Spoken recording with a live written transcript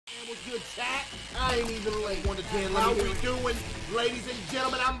What's good, chat? I ain't even late. 1 to 10. How we doing? Ladies and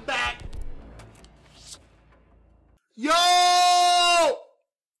gentlemen, I'm back. Yo!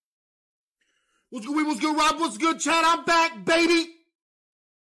 What's good, Rob? What's good, chat? I'm back, baby.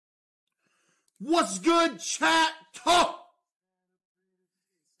 What's good, chat? Huh.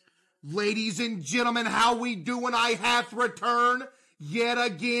 Ladies and gentlemen, how we doing? I hath returned yet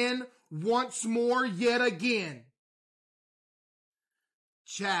again, once more, yet again.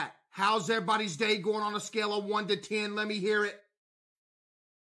 Chat, how's everybody's day going on a scale of 1 to 10? Let me hear it.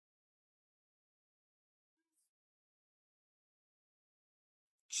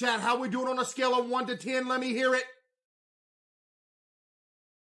 Chat, how we doing on a scale of 1 to 10? Let me hear it.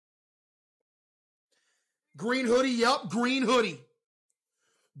 Green hoodie, yep, green hoodie.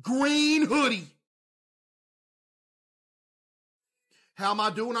 Green hoodie. How am I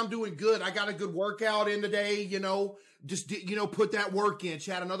doing? I'm doing good. I got a good workout in today, just, put that work in.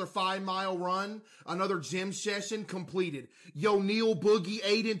 Chat, another 5-mile run, another gym session completed. Yo, Neil, Boogie,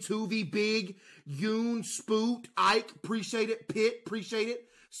 Aiden, Tuvie, Big, Yoon, Spoot, Ike, appreciate it. Pitt, appreciate it.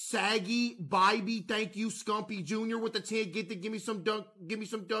 Saggy, Bybee, thank you. Scumpy Jr. with the 10. Give me some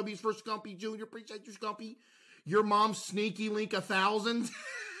W's for Scumpy Jr. Appreciate you, Scumpy. Your mom's Sneaky Link 1000.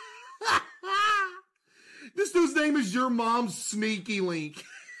 This dude's name is Your Mom's Sneaky Link.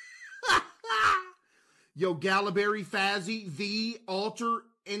 Yo, Galaberry, Fazzy, The, Alter,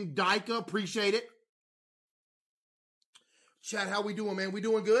 and Dyka, appreciate it. Chat, how we doing, man? We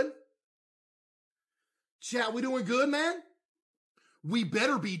doing good? Chat, we doing good, man? We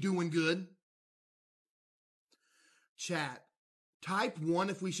better be doing good. Chat, type 1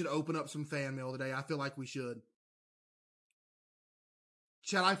 if we should open up some fan mail today. I feel like we should.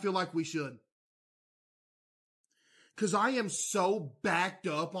 Chat, I feel like we should. Because I am so backed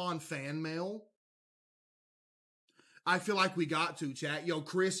up on fan mail. I feel like we got to, chat. Yo,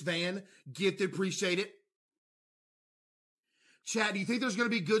 Chris Van, gifted, appreciate it. Chat, do you think there's going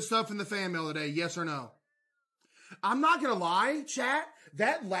to be good stuff in the fan mail today? Yes or no? I'm not going to lie, chat.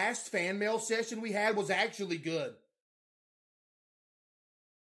 That last fan mail session we had was actually good.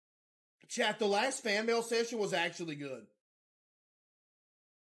 Chat, the last fan mail session was actually good.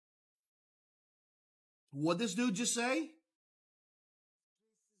 What'd this dude just say?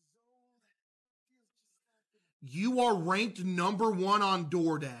 You are ranked number 1 on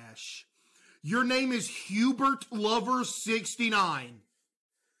DoorDash. Your name is Hubert Lover 69.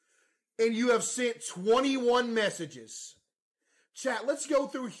 And you have sent 21 messages. Chat, let's go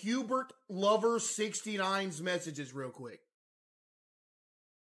through Hubert Lover 69's messages real quick.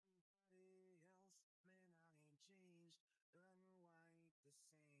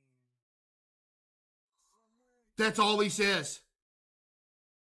 That's all he says.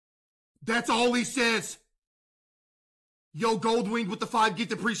 That's all he says. Yo, Goldwing with the 5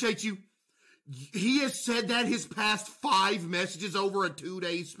 gift, appreciate you. He has said that his past 5 messages over a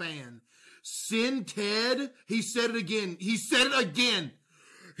 2-day span. Sin Ted, he said it again. He said it again.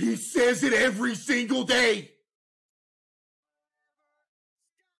 He says it every single day.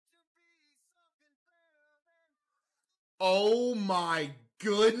 Oh my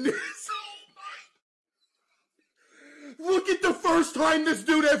goodness. Look at the first time this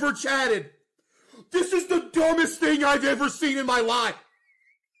dude ever chatted. This is the dumbest thing I've ever seen in my life.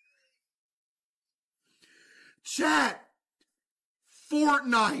 Chat,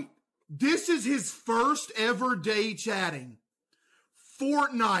 Fortnite. This is his first ever day chatting.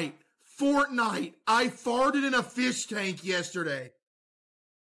 Fortnite. I farted in a fish tank yesterday.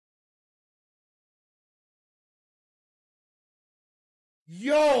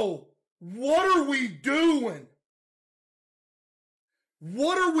 Yo, what are we doing?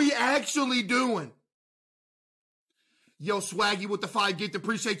 What are we actually doing? Yo, Swaggy with the 5 gifted.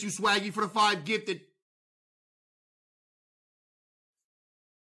 Appreciate you, Swaggy, for the 5 gifted.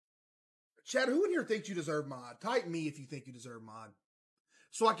 Chat, who in here thinks you deserve mod? Type me if you think you deserve mod.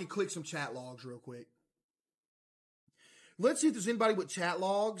 So I can click some chat logs real quick. Let's see if there's anybody with chat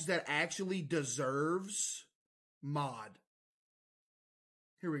logs that actually deserves mod.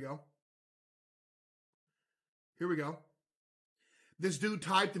 Here we go. This dude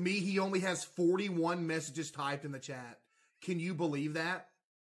typed to me. He only has 41 messages typed in the chat. Can you believe that?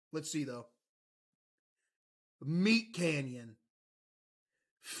 Let's see, though. Meat Canyon.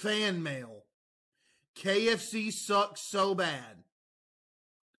 Fan mail. KFC sucks so bad.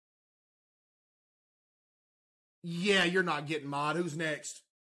 Yeah, you're not getting mod. Who's next?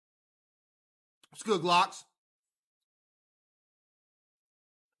 What's good, Glocks?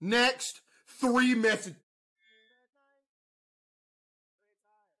 Next. 3 messages.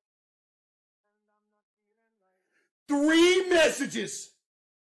 3 messages.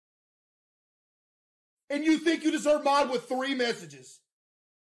 And you think you deserve mod with 3 messages.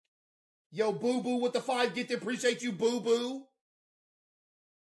 Yo, boo-boo with the 5 gifted. Appreciate you, boo-boo.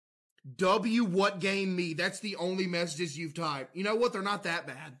 W, what game me? That's the only messages you've typed. You know what? They're not that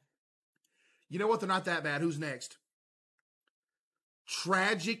bad. You know what? They're not that bad. Who's next?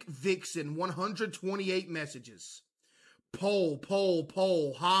 Tragic Vixen, 128 messages. Poll.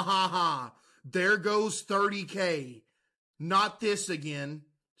 Ha, ha, ha. There goes 30K. Not this again.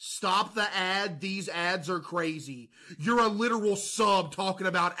 Stop the ad. These ads are crazy. You're a literal sub talking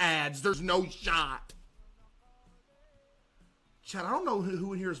about ads. There's no shot. Chat, I don't know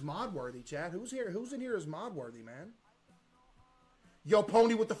who in here is mod worthy, chat. Who's here? Who's in here is mod worthy, man? Yo,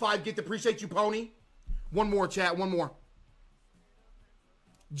 Pony with the 5 gift. Appreciate you, Pony. One more, chat. One more.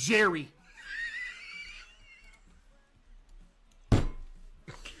 Jerry.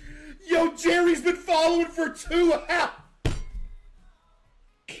 Yo, Jerry's been following for 2 hours.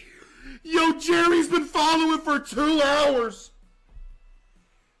 Yo, Jerry's been following for 2 hours.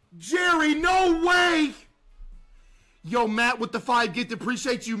 Jerry, no way. Yo, Matt with the 5 gift.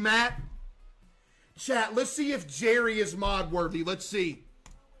 Appreciate you, Matt. Chat, let's see if Jerry is mod worthy. Let's see.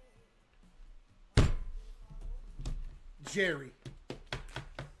 Jerry.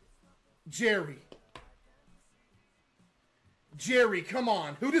 Jerry, come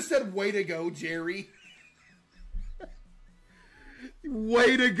on. Who just said way to go, Jerry?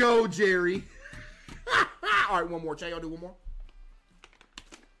 Way to go, Jerry. All right, one more. Chat, y'all do one more?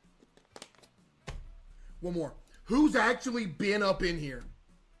 One more. Who's actually been up in here?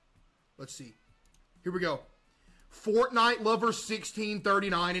 Let's see. Here we go. Fortnite Lover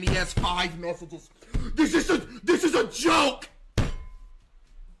 1639, and he has 5 messages. This is a joke!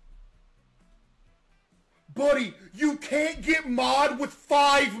 Buddy, you can't get mod with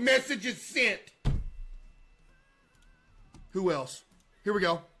 5 messages sent. Who else? Here we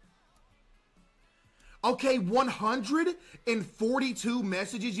go. Okay, 142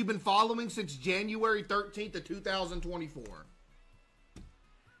 messages you've been following since January 13th of 2024.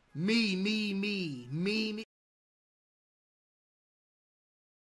 Me.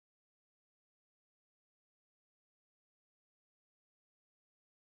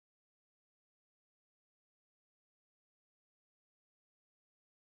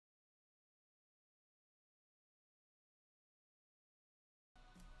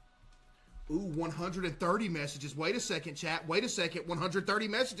 Ooh, 130 messages. Wait a second, chat. Wait a second. 130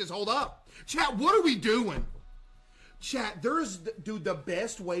 messages. Hold up. Chat, what are we doing? Chat, dude, the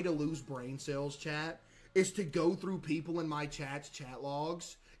best way to lose brain cells, chat, is to go through people in my chat's chat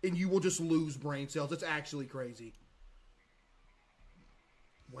logs, and you will just lose brain cells. It's actually crazy.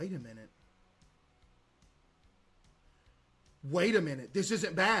 Wait a minute. Wait a minute. This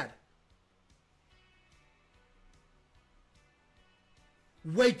isn't bad.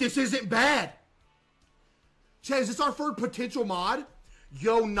 Wait, this isn't bad. Chat, is this our third potential mod?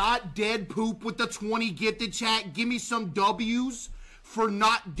 Yo, not dead poop with the 20 gifted, chat. Give me some W's for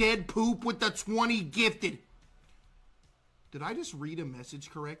not dead poop with the 20 gifted. Did I just read a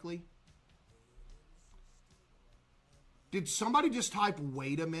message correctly? Did somebody just type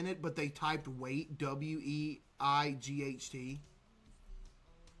wait a minute, but they typed wait, W-E-I-G-H-T?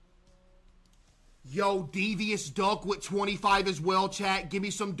 Yo, Devious Duck with 25 as well, chat. Give me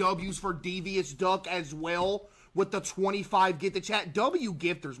some W's for Devious Duck as well with the 25 gifted, chat. W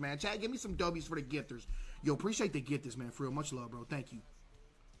gifters, man. Chat, give me some W's for the gifters. Yo, appreciate the gifters, man. For real, much love, bro. Thank you.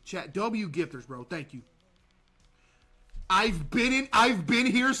 Chat, W gifters, bro. Thank you. I've been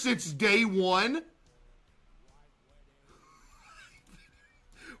here since day 1.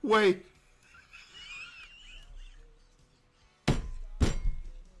 Wait.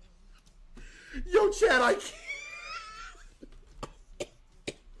 Yo, chat, I can't.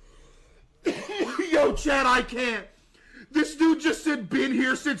 Yo, chat, I can't. This dude just said been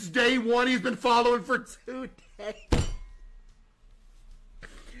here since day 1. He's been following for 2 days.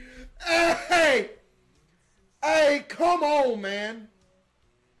 Hey, come on, man.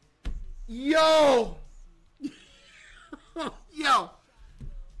 Yo. Yo.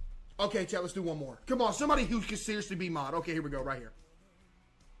 Okay, chat, let's do one more. Come on, somebody who can seriously be mod. Okay, here we go, right here.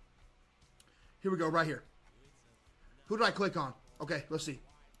 Here we go, right here. Who did I click on? Okay, let's see.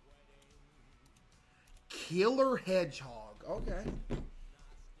 Killer Hedgehog. Okay.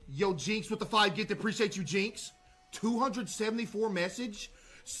 Yo, Jinx with the 5 gift. Appreciate you, Jinx. 274 message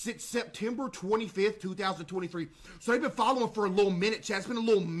since September 25th, 2023. So they've been following for a little minute, chat. It's been a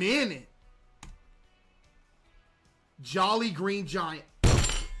little minute. Jolly Green Giant.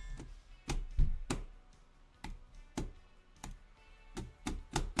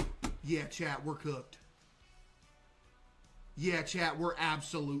 Yeah, chat, we're cooked. Yeah, chat, we're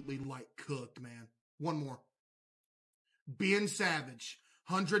absolutely, like, cooked, man. One more. Ben Savage.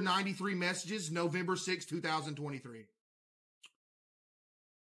 193 messages, November 6, 2023.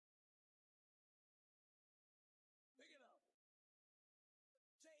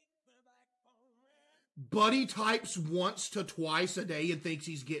 Buddy types once to twice a day and thinks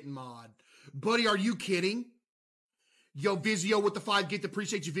he's getting mod. Buddy, are you kidding? Yo, Vizio with the 5 gift.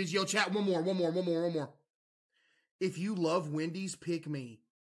 Appreciate you, Vizio. Chat, one more. If you love Wendy's, pick me.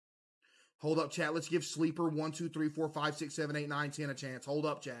 Hold up, chat. Let's give Sleeper 1, 2, 3, 4, 5, 6, 7, 8, 9, 10 a chance. Hold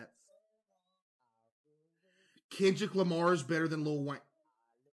up, chat. Kendrick Lamar is better than Lil Wayne.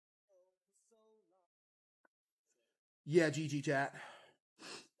 Yeah, GG chat.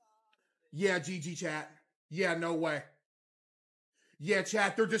 Yeah, GG chat. Yeah, no way. Yeah,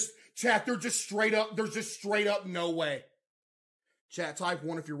 chat, they're just straight up, no way. Chat, type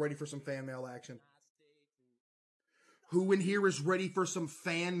 1 if you're ready for some fan mail action. Who in here is ready for some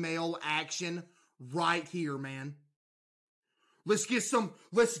fan mail action right here, man? Let's get some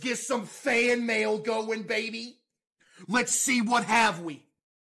fan mail going, baby. Let's see what have we.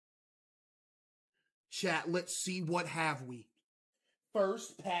 Chat, let's see what have we.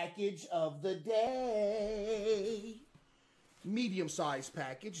 First package of the day. Medium-sized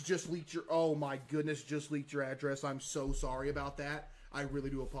package. Just leaked your... Oh, my goodness. Just leaked your address. I'm so sorry about that. I really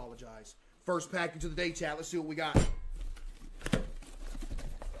do apologize. First package of the day, chat. Let's see what we got.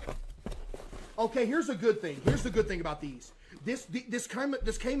 Okay, here's a good thing. Here's the good thing about these. This came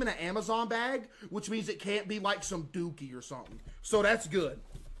in an Amazon bag, which means it can't be like some dookie or something. So that's good.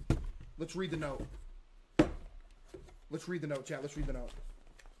 Let's read the note. Let's read the note, chat. Let's read the note.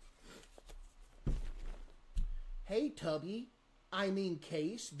 Hey, Tubby. I mean,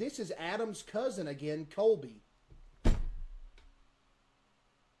 Case. This is Adam's cousin again, Colby.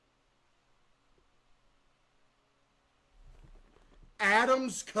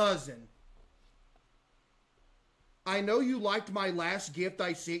 Adam's cousin. I know you liked my last gift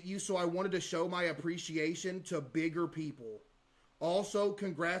I sent you, so I wanted to show my appreciation to bigger people. Also,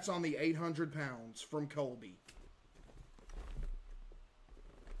 congrats on the 800 pounds from Colby.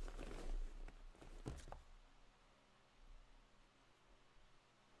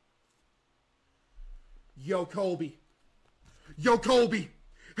 Yo, Colby. Yo, Colby.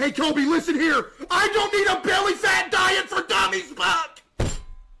 Hey, Colby, listen here. I don't need a belly fat diet for dummies, Buck.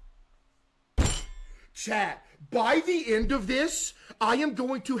 Chat, by the end of this, I am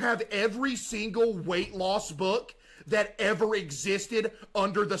going to have every single weight loss book that ever existed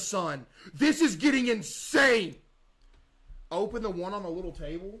under the sun. This is getting insane. Open the one on the little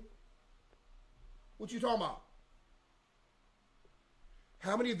table. What you talking about?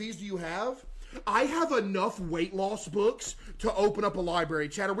 How many of these do you have? I have enough weight loss books to open up a library.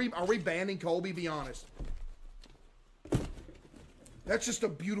 Chat, are we banning Colby? Be honest. That's just a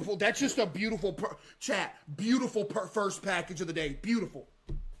beautiful, chat, beautiful first package of the day. Beautiful.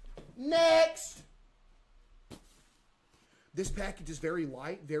 Next. This package is very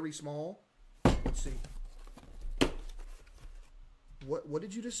light, very small. Let's see. What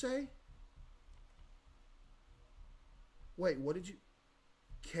did you just say? Wait, what did you...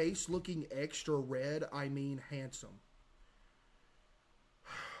 Case looking extra red, I mean handsome.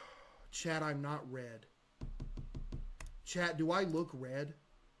 Chat, I'm not red. Chat, do I look red?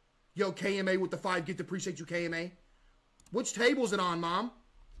 Yo, KMA with the 5 gift. Appreciate you, KMA. Which table is it on, Mom?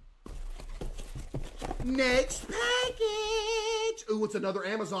 Next package. Ooh, it's another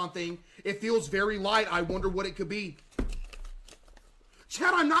Amazon thing. It feels very light. I wonder what it could be.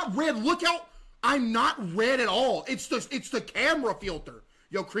 Chat, I'm not red. Look out. I'm not red at all. It's the camera filter.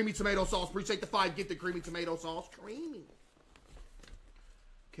 Yo, creamy tomato sauce. Appreciate the 5 gift. The creamy tomato sauce. Creamy.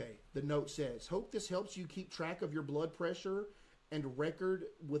 Okay, the note says, hope this helps you keep track of your blood pressure and record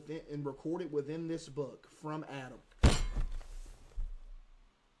it within this book. From Adam.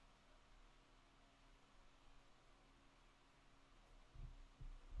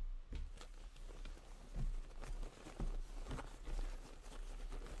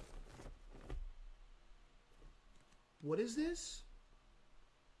 What is this?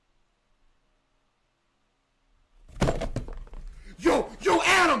 Yo,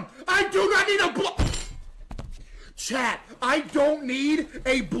 Adam! I do not need a blood... Chat, I don't need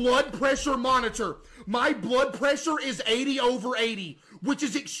a blood pressure monitor. My blood pressure is 80 over 80, which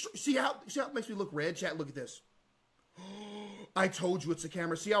is... See how it makes me look red? Chat, look at this. I told you it's the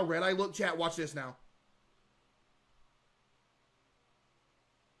camera. See how red I look? Chat, watch this now.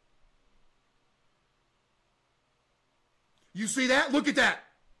 You see that? Look at that.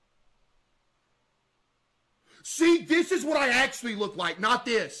 See, this is what I actually look like, not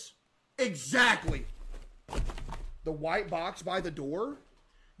this. Exactly. The white box by the door?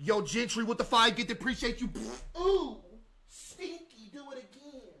 Yo, Gentry with the 5 gift. Appreciate you. Ooh, stinky. Do it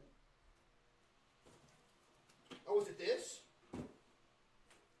again. Oh, is it this?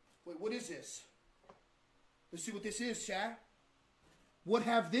 Wait, what is this? Let's see what this is, chat. What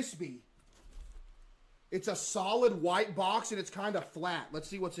have this be? It's a solid white box and it's kind of flat. Let's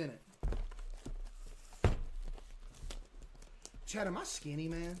see what's in it. Chat, am I skinny,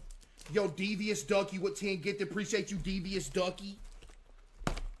 man? Yo, Devious Ducky with 10 gift. Appreciate you, Devious Ducky.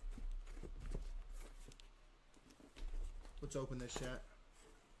 Let's open this, chat.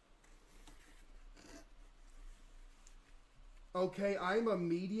 Okay, I'm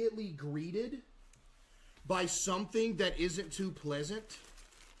immediately greeted by something that isn't too pleasant.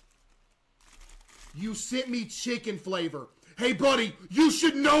 You sent me chicken flavor. Hey, buddy, you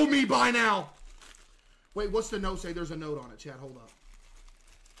should know me by now. Wait, what's the note say? There's a note on it, chat. Hold up.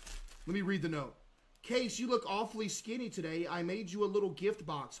 Let me read the note. Case, you look awfully skinny today. I made you a little gift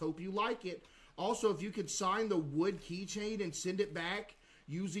box. Hope you like it. Also, if you could sign the wood keychain and send it back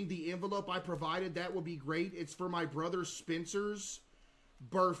using the envelope I provided, that would be great. It's for my brother Spencer's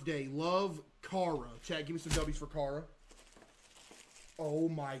birthday. Love, Cara. Chat, give me some W's for Cara. Oh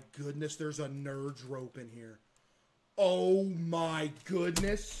my goodness, there's a Nerds rope in here. Oh my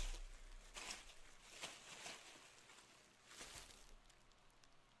goodness.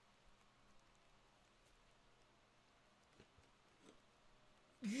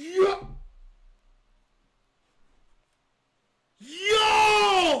 Yo!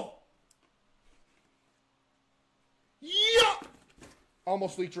 Yo! Yo!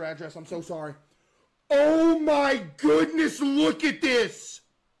 Almost leaked your address. I'm so sorry. Oh my goodness, look at this.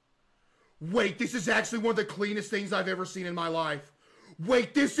 Wait, this is actually one of the cleanest things I've ever seen in my life.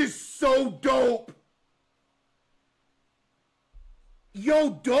 Wait, this is so dope.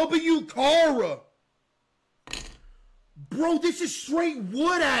 Yo, W. Cara. Bro, this is straight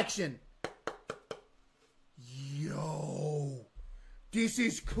wood action. Yo. This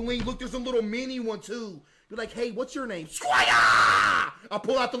is clean. Look, there's a little mini one too. You're like, hey, what's your name? Squire! I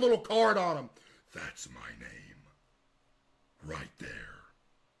pull out the little card on him. That's my name. Right there.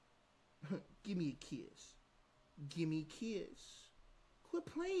 Give me a kiss. Give me a kiss. Quit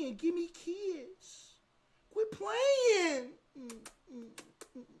playing. Give me a kiss. Quit playing.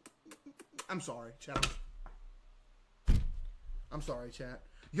 I'm sorry, chat. I'm sorry, chat.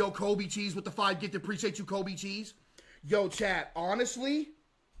 Yo, Kobe Cheese with the 5 gift. Appreciate you, Kobe Cheese. Yo, chat, honestly.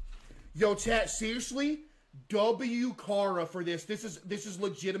 Yo, chat, seriously. W. Cara for this. This is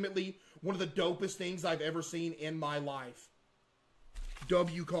legitimately one of the dopest things I've ever seen in my life.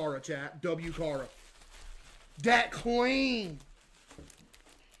 W. Cara, chat. W. Cara. That clean.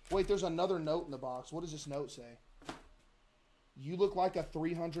 Wait, there's another note in the box. What does this note say? You look like a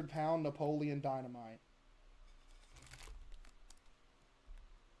 300-pound Napoleon Dynamite.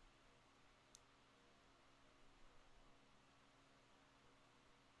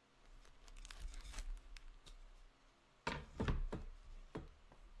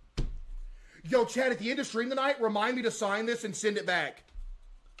 Yo, Chad, at the end of stream tonight, remind me to sign this and send it back.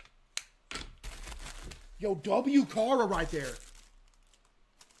 Yo, W. Cara right there.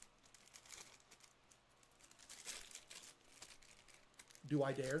 Do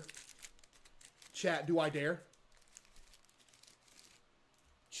I dare? Chat, do I dare?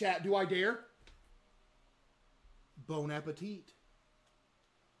 Chat, do I dare? Bon appetit.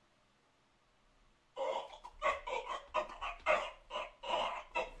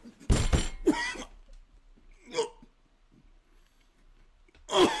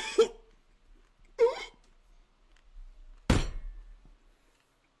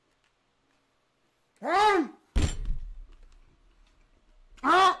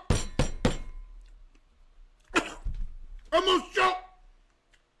 Almost choked.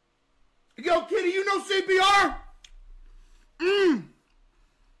 Yo, Kitty, you know CPR?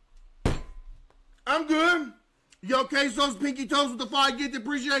 I'm good. Yo, CaseOh's Pinky Toes with the 5 gift.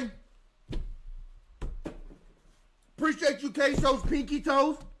 Appreciate you, CaseOh's Pinky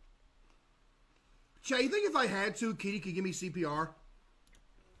Toes. Chat, you think if I had to, Kitty could give me CPR?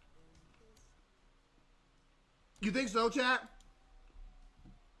 You think so, chat?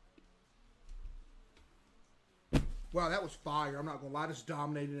 Wow, that was fire. I'm not going to lie. I just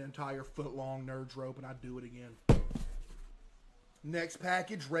dominated an entire foot-long Nerds rope, and I'd do it again. Next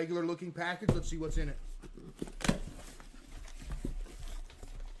package, regular-looking package. Let's see what's in it.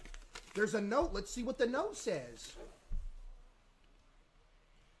 There's a note. Let's see what the note says.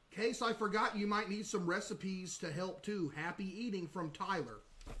 Case, I forgot you might need some recipes to help, too. Happy eating from Tyler.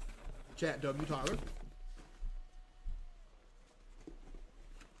 Chat W. Tyler.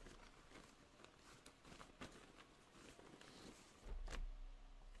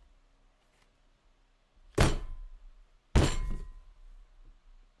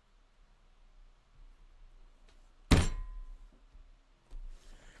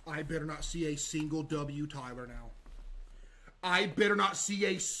 I better not see a single W, Tyler, now. I better not see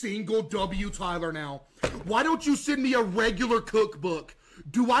a single W, Tyler, now. Why don't you send me a regular cookbook?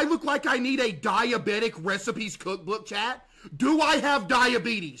 Do I look like I need a diabetic recipes cookbook, chat? Do I have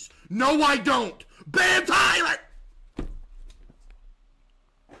diabetes? No, I don't. Ban Tyler!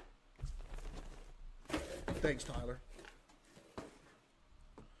 Thanks, Tyler.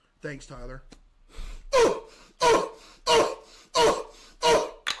 Thanks, Tyler.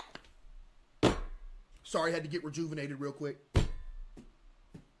 Sorry, I had to get rejuvenated real quick.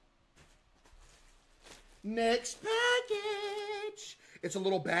 Next package. It's a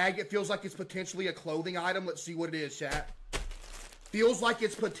little bag. It feels like it's potentially a clothing item. Let's see what it is, chat. Feels like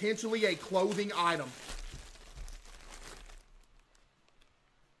it's potentially a clothing item.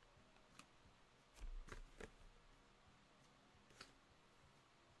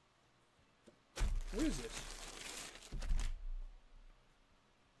 What is this?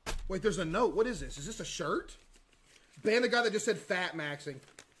 Wait, there's a note. What is this? Is this a shirt? Ban the guy that just said fat maxing.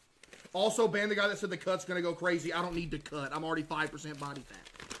 Also, ban the guy that said the cut's gonna go crazy. I don't need to cut. I'm already 5% body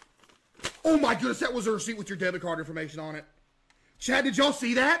fat. Oh my goodness, that was a receipt with your debit card information on it. Chad, did y'all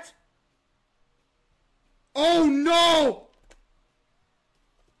see that? Oh no!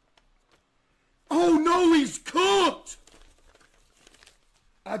 Oh no, he's cooked!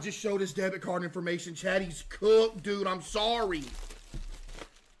 I just showed his debit card information. Chad, he's cooked, dude. I'm sorry.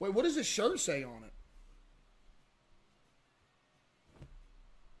 Wait, what does this shirt say on it?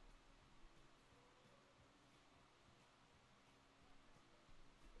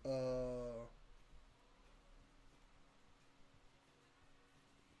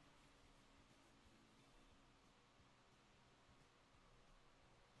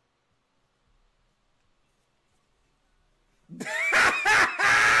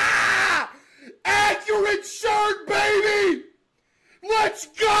 Accurate shirt, baby! Let's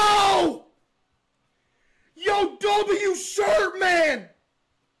go! Yo, W shirt, man!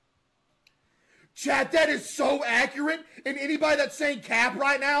 Chat, that is so accurate. And anybody that's saying cap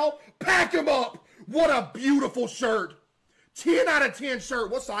right now, pack him up. What a beautiful shirt. 10 out of 10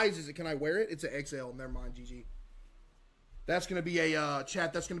 shirt. What size is it? Can I wear it? It's an XL. Never mind, GG. That's going to be a,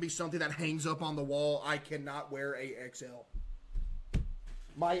 chat, that's going to be something that hangs up on the wall. I cannot wear a XL.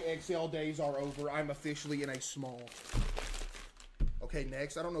 My XL days are over. I'm officially in a small. Okay,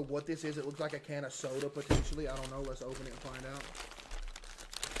 next. I don't know what this is. It looks like a can of soda, potentially. I don't know. Let's open it and find out.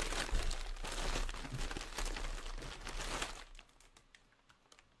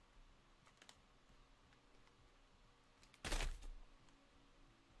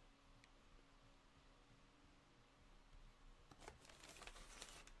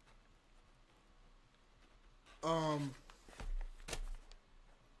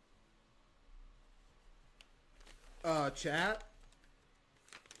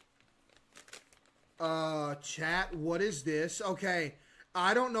 Chat, what is this? Okay,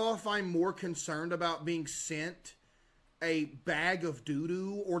 I don't know if I'm more concerned about being sent a bag of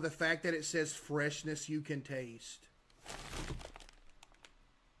doo-doo or the fact that it says freshness you can taste.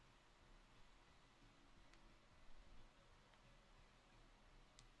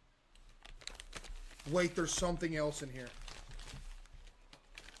 Wait, there's something else in here.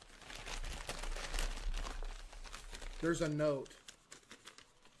 There's a note.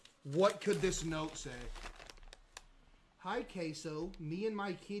 What could this note say? Hi, CaseO. Me and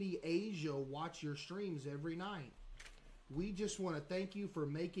my kitty Asia watch your streams every night. We just want to thank you for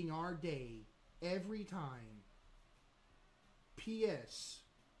making our day every time. P.S.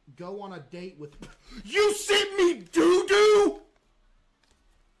 Go on a date with... You sent me doo-doo?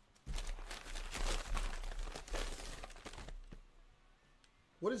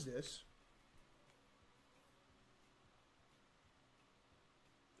 What is this?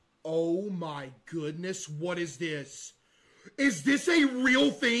 Oh my goodness, what is this? Is this a real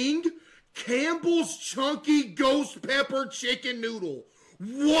thing? Campbell's Chunky Ghost Pepper Chicken Noodle.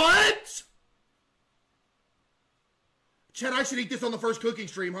 What? Chad, I should eat this on the first cooking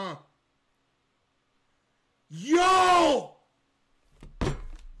stream, huh? Yo!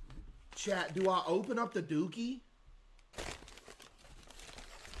 Chat, do I open up the dookie?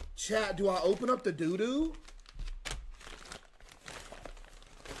 Chat, do I open up the doo-doo?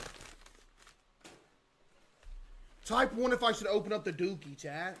 Type 1 if I should open up the dookie,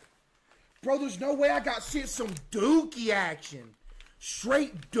 chat. Bro, there's no way I got shit some dookie action.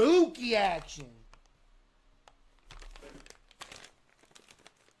 Straight dookie action.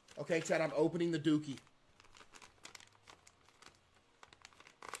 Okay, chat, I'm opening the dookie.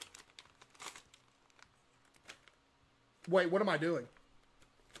 Wait, what am I doing?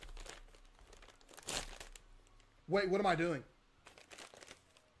 Wait, what am I doing?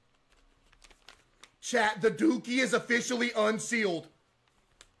 Chat, the Dookie is officially unsealed.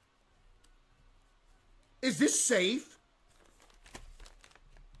 Is this safe?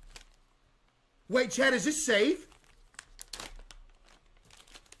 Wait, chat, is this safe?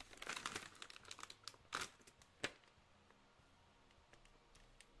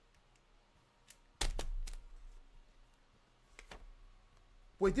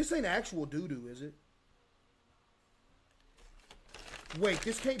 Wait, this ain't actual doo-doo, is it? Wait,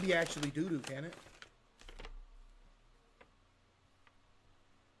 this can't be actually doo-doo, can it?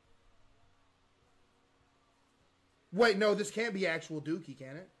 Wait, no, this can't be actual dookie,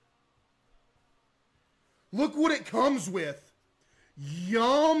 can it? Look what it comes with.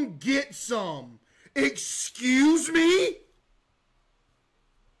 Yum, get some. Excuse me?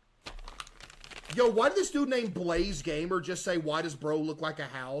 Yo, why did this dude named Blaze Gamer just say, why does bro look like a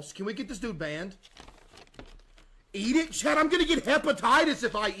house? Can we get this dude banned? Eat it? Chat, I'm gonna get hepatitis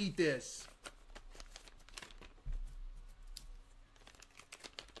if I eat this.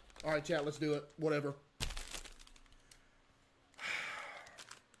 Alright, chat, let's do it. Whatever.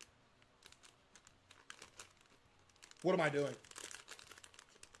 What am I doing?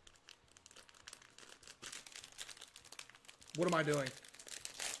 What am I doing?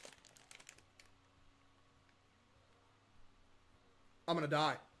 I'm gonna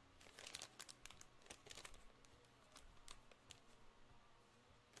die.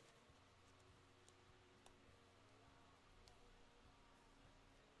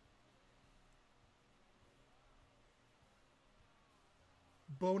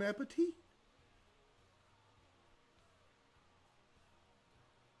 Bon appetit.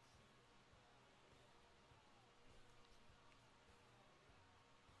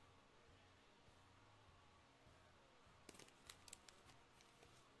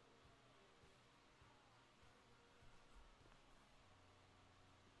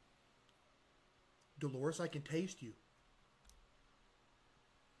 Dolores, I can taste you.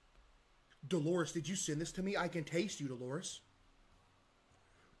 Dolores, did you send this to me? I can taste you, Dolores.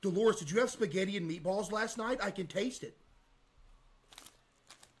 Dolores, did you have spaghetti and meatballs last night? I can taste it.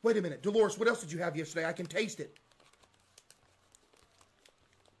 Wait a minute. Dolores, what else did you have yesterday? I can taste it.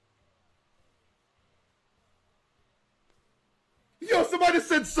 Yo, somebody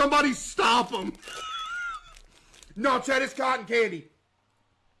said somebody stop him. No, Chad, it's cotton candy.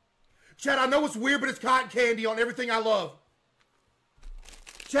 Chad, I know it's weird, but it's cotton candy on everything I love.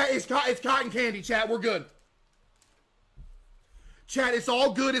 Chad, it's cotton candy, Chad. We're good. Chad, it's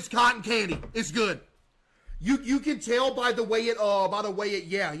all good. It's cotton candy. It's good. You can tell by the way it,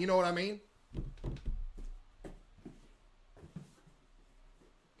 yeah, you know what I mean?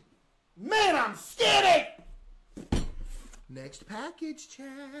 Man, I'm skinny! Next package,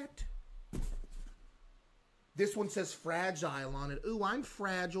 chat. This one says fragile on it. Ooh, I'm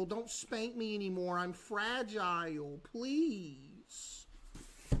fragile. Don't spank me anymore. I'm fragile. Please.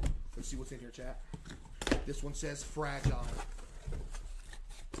 Let's see what's in here, chat. This one says fragile.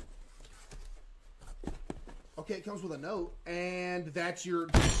 Okay, it comes with a note, and that's your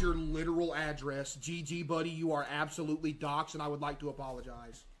literal address. GG, buddy, you are absolutely doxxed, and I would like to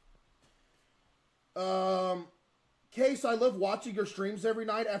apologize. Case, I love watching your streams every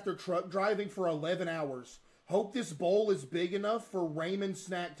night after truck driving for 11 hours. Hope this bowl is big enough for Raymond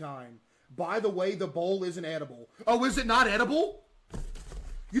snack time. By the way, the bowl isn't edible. Oh, is it not edible?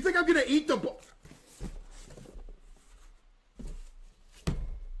 You think I'm going to eat the bowl?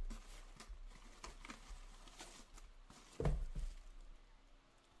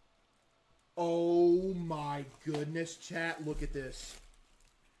 Oh my goodness, chat, look at this.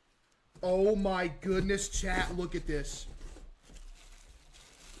 Oh my goodness, chat, look at this.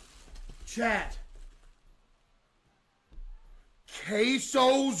 Chat.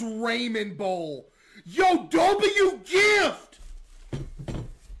 CaseOh's Ramen Bowl. Yo, W gift!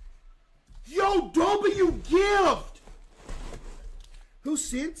 Yo, W gift! Who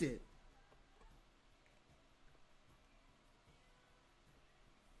sent it?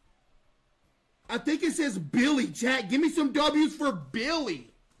 I think it says Billy, chat. Give me some W's for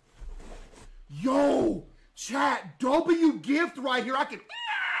Billy. Yo, chat, W gift right here. I can,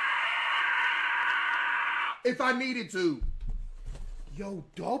 if I needed to. Yo,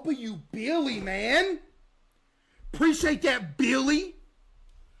 W Billy, man. Appreciate that, Billy.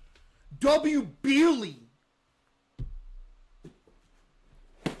 W Billy.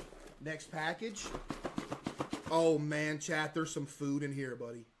 Next package. Oh, man, chat, there's some food in here,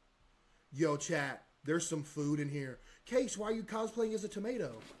 buddy. Yo, chat, there's some food in here. Case, why are you cosplaying as a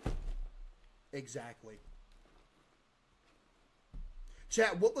tomato? Exactly.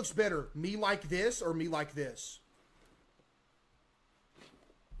 Chat, what looks better? Me like this or me like this?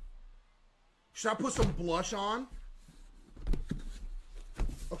 Should I put some blush on?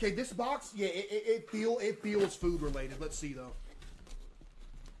 Okay, this box, yeah, it feels food related. Let's see though.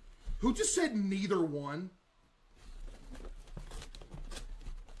 Who just said neither one?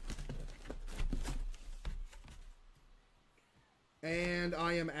 And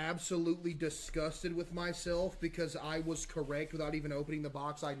I am absolutely disgusted with myself because I was correct without even opening the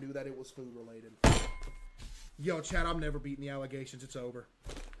box. I knew that it was food related. Yo, chat, I'm never beating the allegations. It's over.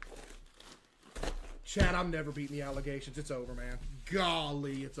 Chat, I'm never beating the allegations. It's over, man.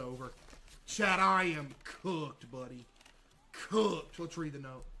 Golly, it's over. Chat, I am cooked, buddy. Cooked. Let's read the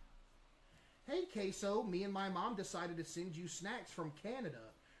note. Hey, CaseO, me and my mom decided to send you snacks from Canada.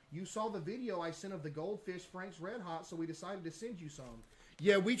 You saw the video I sent of the goldfish Frank's Red Hot, so we decided to send you some.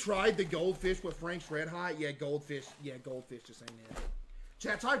 Yeah, we tried the goldfish with Frank's Red Hot. Yeah, goldfish just ain't it.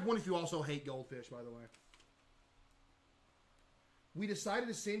 Chat, type 1 if you also hate goldfish, by the way. We decided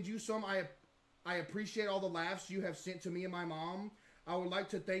to send you some. I appreciate all the laughs you have sent to me and my mom. I would like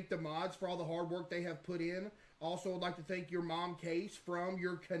to thank the mods for all the hard work they have put in. Also, would like to thank your mom, Case, from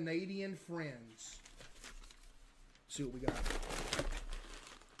your Canadian friends. See what we got.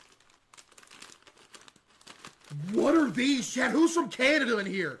 What are these, chat? Who's from Canada in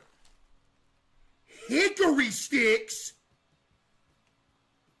here? Hickory sticks?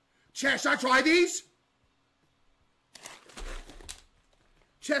 Chat, should I try these?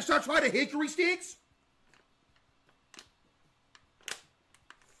 Chat, should I try the hickory sticks?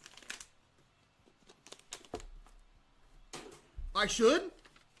 I should.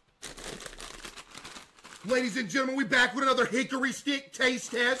 Ladies and gentlemen, we back with another hickory stick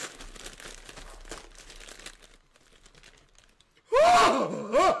taste test.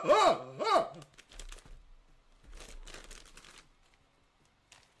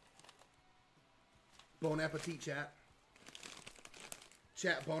 Bon appetit, chat.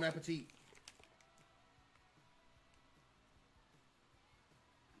 Chat, bon appetit.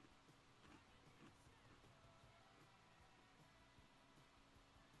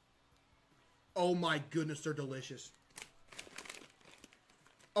 Oh my goodness, they're delicious.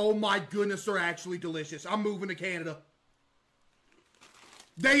 Oh my goodness, they're actually delicious. I'm moving to Canada.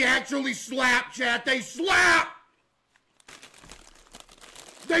 They actually slap, chat. They slap!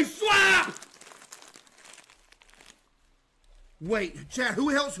 They slap! Wait, chat,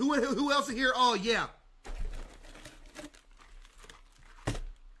 who else in here? Oh, yeah.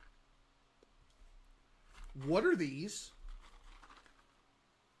 What are these?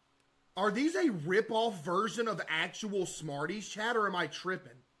 Are these a rip-off version of actual Smarties, chat, or am I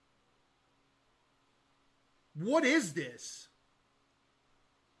tripping? What is this?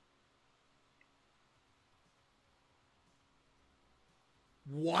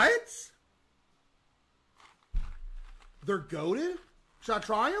 What? They're goated? Should I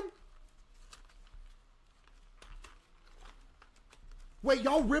try them? Wait,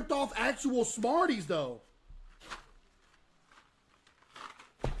 y'all ripped off actual Smarties, though.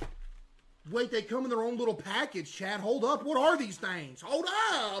 Wait, they come in their own little package, chat. Hold up. What are these things? Hold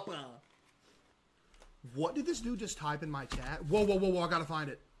up. What did this dude just type in my chat? Whoa, whoa, whoa, whoa. I gotta find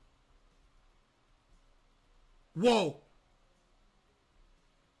it. Whoa.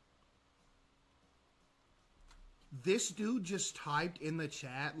 This dude just typed in the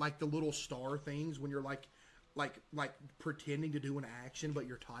chat, like the little star things when you're like pretending to do an action, but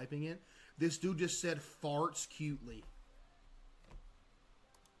you're typing it. This dude just said farts cutely.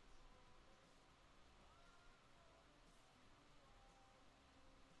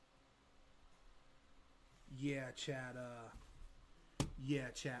 Yeah, chat,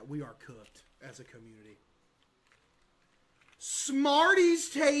 we are cooked as a community. Smarties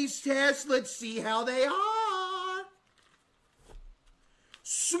taste test. Let's see how they are.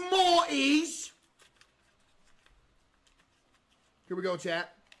 Smarties. Here we go,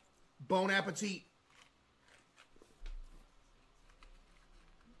 chat. Bon appetit.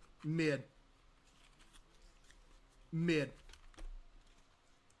 Mid. Mid.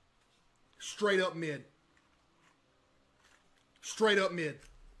 Straight up mid. Straight up mid.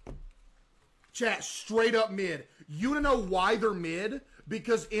 Chat, straight up mid. You wanna know why they're mid?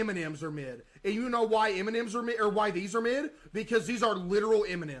 Because M&M's are mid. And you know why M&M's are mid, or why these are mid? Because these are literal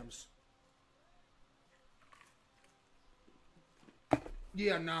M&M's.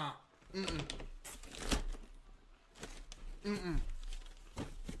 Yeah, nah. Mm-mm. Mm-mm.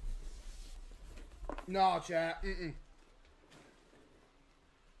 Nah, chat. Mm-mm.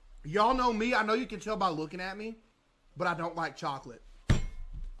 Y'all know me. I know you can tell by looking at me, but I don't like chocolate.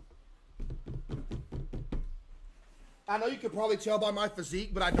 I know you could probably tell by my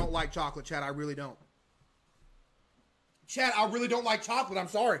physique, but I don't like chocolate, chat. I really don't. Chat, I really don't like chocolate. I'm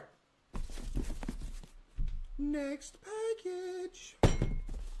sorry. Next package.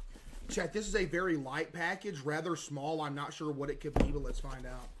 Chat, this is a very light package, rather small. I'm not sure what it could be, but let's find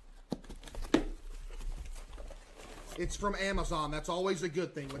out. It's from Amazon. That's always a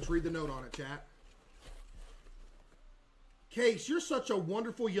good thing. Let's read the note on it, chat. Case, you're such a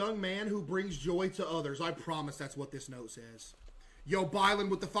wonderful young man who brings joy to others. I promise that's what this note says. Yo, Bylan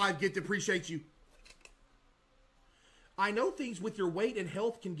with the 5 gift, appreciate you. I know things with your weight and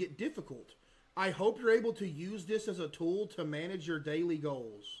health can get difficult. I hope you're able to use this as a tool to manage your daily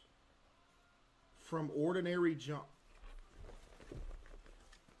goals. From Ordinary John.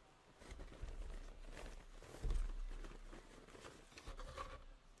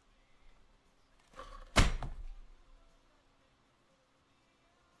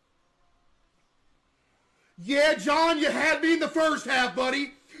 Yeah, John, you had me in the first half,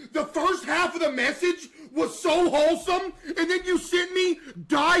 buddy. The first half of the message was so wholesome, and then you sent me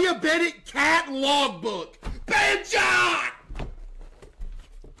Diabetic Cat Logbook. Bad John!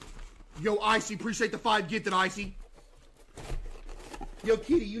 Yo, Icy, appreciate the 5 gifted, Icy. Yo,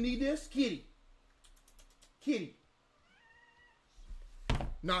 Kitty, you need this? Kitty. Kitty.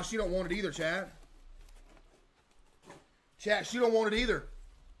 Nah, she don't want it either, Chad. Chat, she don't want it either.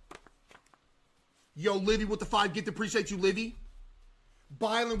 Yo, Livy with the 5 gifted, appreciate you, Livy.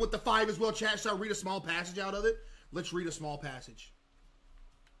 Bylan with the 5 as well, chat. Shall I read a small passage out of it? Let's read a small passage.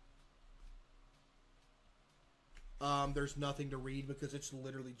 There's nothing to read because it's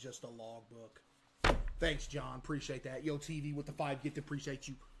literally just a logbook. Thanks, John. Appreciate that. Yo, TV with the 5 gifted, appreciate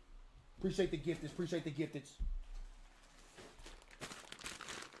you. Appreciate the gifteds. Appreciate the gifteds.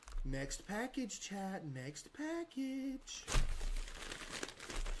 Next package, chat. Next package.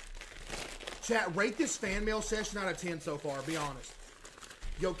 Chat, rate this fan mail session out of 10 so far, be honest.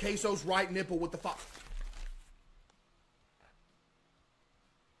 Yo, CaseOh's right nipple with the 5.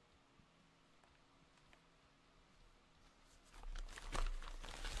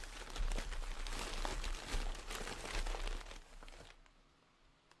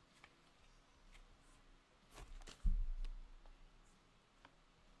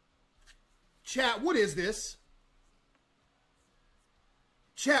 Chat, what is this?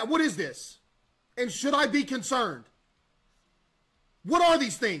 Chat, what is this? And should I be concerned? What are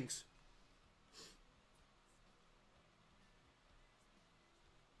these things?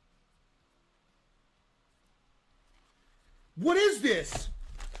 What is this?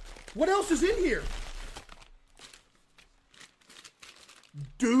 What else is in here?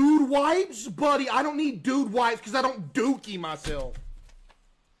 Dude wipes? Buddy, I don't need dude wipes because I don't dookie myself.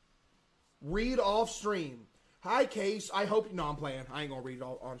 Read off stream. Hi, Case. I hope... No, I'm playing. I ain't going to read it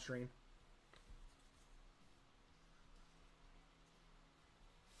all on stream.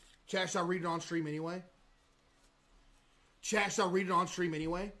 Chat, shall I read it on stream anyway? Chat, shall I read it on stream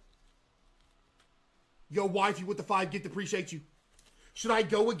anyway? Yo, wifey with the 5 gift, appreciate you. Should I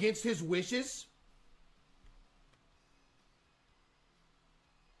go against his wishes?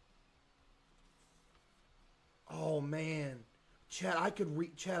 Oh, man. Chat, I could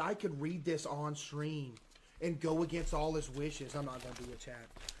read this on stream and go against all his wishes. I'm not going to do it, chat.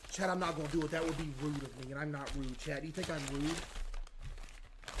 Chat, I'm not going to do it. That would be rude of me, and I'm not rude. Chat, do you think I'm rude?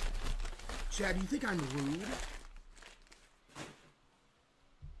 Chad, do you think I'm rude?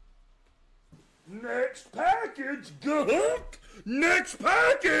 Next package, good. Next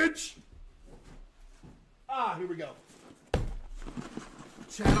package. Ah, here we go.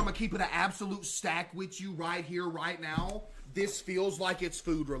 Chad, I'm gonna keep it an absolute stack with you right here, right now. This feels like it's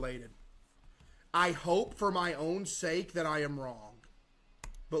food related. I hope for my own sake that I am wrong.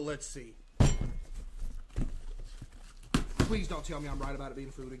 But let's see. Please don't tell me I'm right about it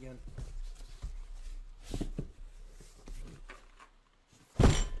being food again.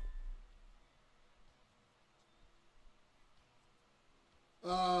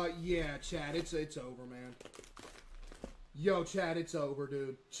 Yeah, Chad, it's over, man. Yo, Chad, it's over,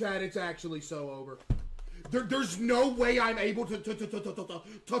 dude. Chad, it's actually so over. There's no way I'm able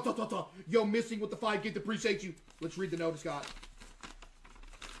to Yo, Missing with the 5 gift, appreciate you. Let's read the note, Scott.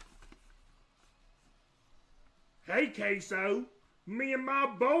 Hey, Queso. Me and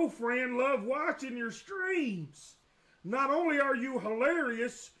my boyfriend love watching your streams. Not only are you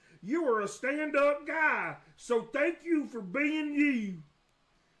hilarious, you are a stand-up guy. So thank you for being you.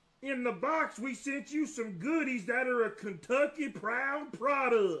 In the box, we sent you some goodies that are a Kentucky Proud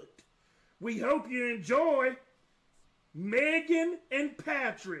product. We hope you enjoy. Megan and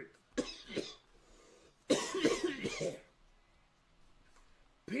Patrick.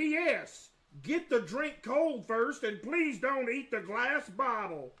 P.S. Get the drink cold first and please don't eat the glass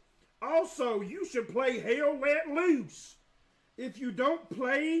bottle. Also, you should play Hell Let Loose. If you don't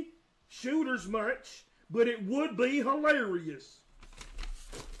play shooters much, but it would be hilarious.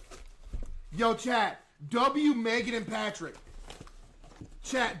 Yo, chat. W, Megan, and Patrick.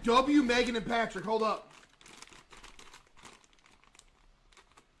 Chat. W, Megan, and Patrick. Hold up.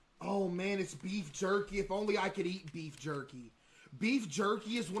 Oh, man, it's beef jerky. If only I could eat beef jerky. Beef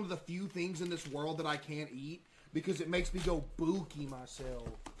jerky is one of the few things in this world that I can't eat because it makes me go bookie myself.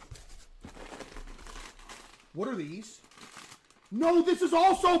 What are these? No, this is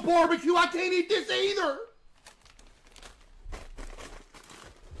also barbecue. I can't eat this either.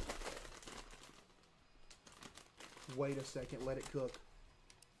 Wait a second. Let it cook.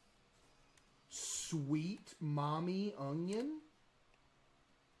 Sweet mommy onion?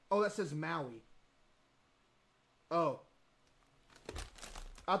 Oh, that says Maui. Oh.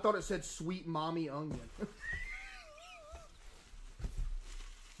 I thought it said sweet mommy onion.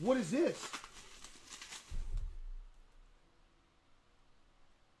 What is this?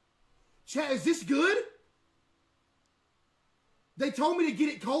 Chat, is this good? They told me to get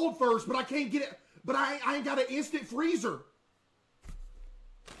it cold first, but I can't get it. But I ain't got an instant freezer.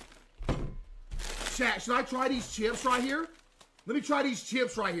 Chat, should I try these chips right here? Let me try these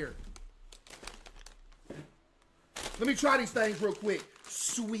chips right here. Let me try these things real quick.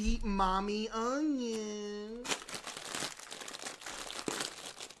 Sweet mommy onion.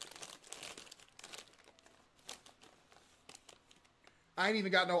 I ain't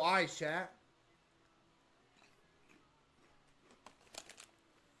even got no ice, chat.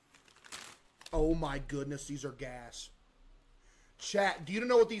 Oh my goodness, these are gas. Chat, do you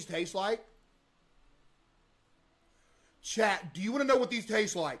know what these taste like? Chat, do you want to know what these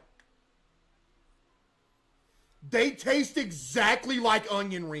taste like? They taste exactly like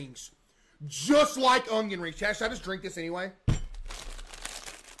onion rings. Just like onion rings. Chat, should I just drink this anyway?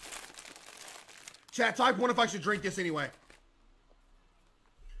 Chat, type 1 if I should drink this anyway.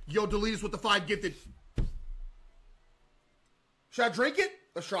 Yo, delete us with the 5 gifted. Should I drink it?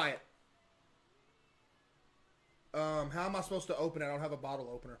 Let's try it. How am I supposed to open it? I don't have a bottle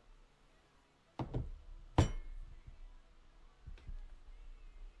opener.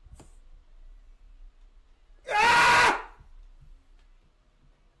 Ah!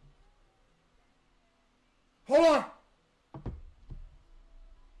 Hold on.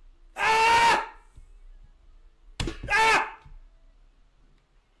 Ah! Ah!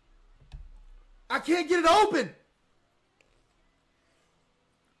 I can't get it open.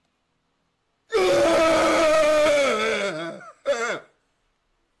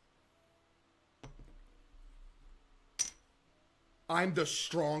 I'm the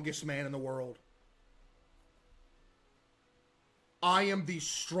strongest man in the world. I am the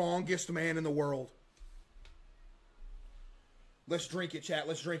strongest man in the world. Let's drink it, chat.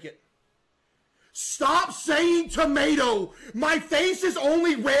 Let's drink it. Stop saying tomato. My face is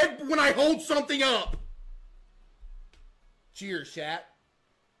only red when I hold something up. Cheers, chat.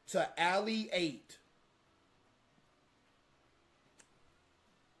 To Alley 8.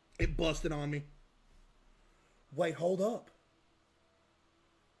 It busted on me. Wait, hold up.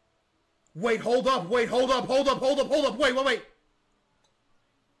 Wait, hold up. Wait, hold up. Hold up. Hold up. Hold up. Wait, wait, wait.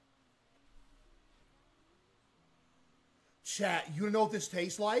 Chat, you know what this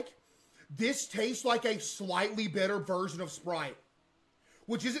tastes like? This tastes like a slightly better version of Sprite.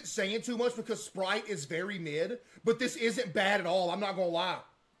 Which isn't saying too much because Sprite is very mid, but this isn't bad at all. I'm not going to lie.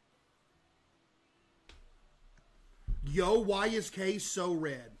 Yo, why is Case so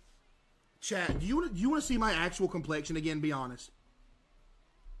red? Chat, do you want to see my actual complexion again? Be honest.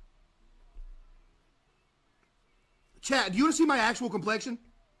 Chat, do you want to see my actual complexion?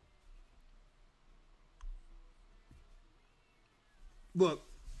 Look.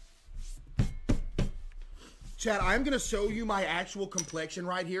 Chat, I'm going to show you my actual complexion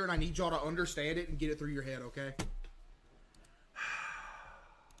right here, and I need y'all to understand it and get it through your head, okay?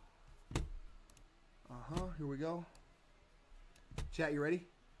 Here we go. Chat, you ready?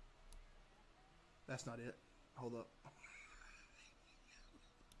 That's not it. Hold up.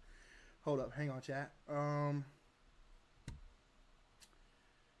 Hold up. Hang on, chat.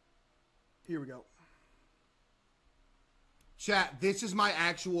 Here we go. Chat, this is my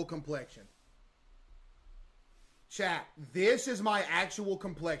actual complexion. Chat, this is my actual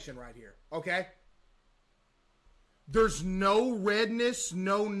complexion right here, okay? There's no redness,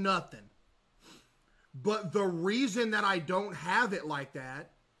 no nothing. But the reason that I don't have it like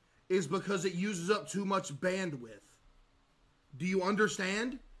that is because it uses up too much bandwidth. Do you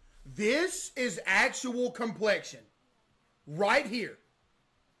understand? This is actual complexion. Right here.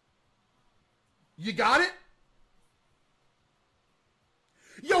 You got it?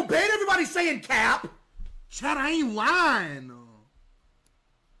 Yo, bet everybody's saying cap. Chat, I ain't lying.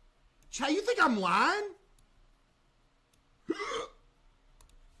 Chat, you think I'm lying?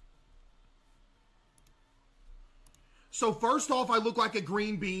 So first off, I look like a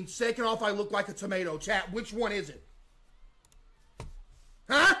green bean. Second off, I look like a tomato. Chat, which one is it?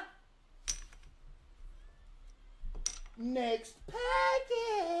 Huh? Next package.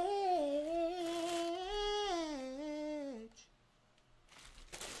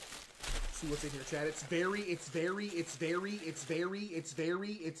 See what's in here, chat. It's very.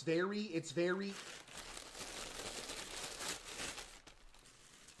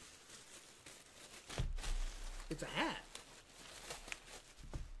 It's a hat.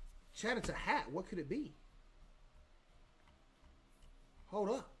 Chat, it's a hat. What could it be? Hold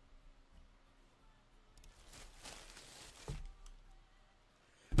up.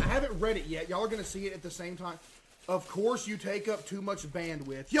 I haven't read it yet. Y'all are going to see it at the same time. Of course you take up too much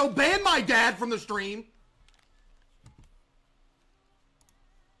bandwidth. Yo, ban my dad from the stream.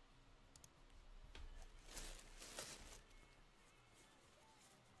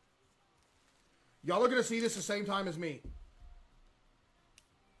 Y'all are going to see this the same time as me.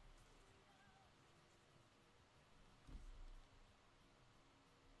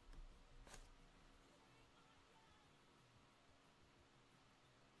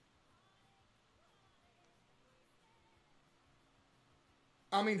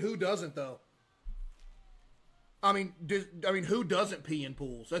 I mean, who doesn't, though? I mean, who doesn't pee in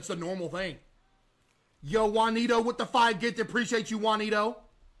pools? That's the normal thing. Yo, Juanito with the 5 gift. Appreciate you, Juanito.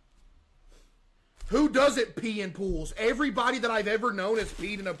 Who doesn't pee in pools? Everybody that I've ever known has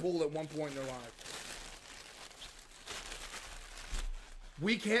peed in a pool at one point in their life.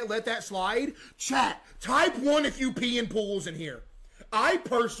 We can't let that slide. Chat, type 1 if you pee in pools in here. I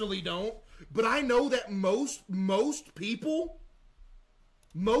personally don't, but I know that most people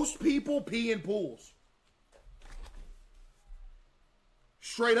pee in pools.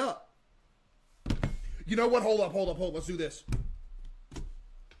 Straight up. You know what? Hold up. Let's do this.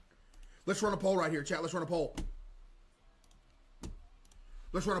 Let's run a poll right here, chat. Let's run a poll.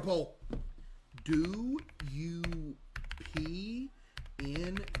 Do you pee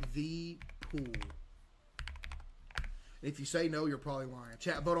in the pool? If you say no, you're probably lying.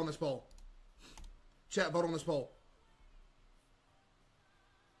 Chat, vote on this poll.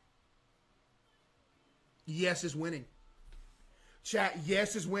 Yes is winning. Chat,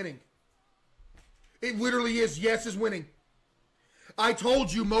 yes is winning. It literally is. Yes is winning. I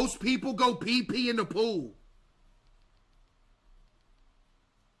told you most people go pee in the pool.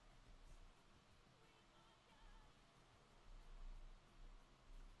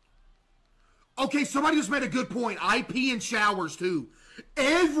 Okay, somebody just made a good point. I pee in showers too.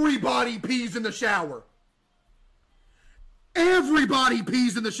 Everybody pees in the shower. Everybody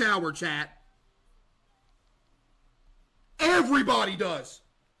pees in the shower, chat. Everybody does.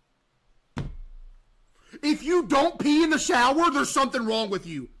 If you don't pee in the shower, there's something wrong with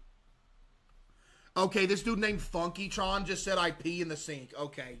you. Okay, this dude named Funkytron just said I pee in the sink.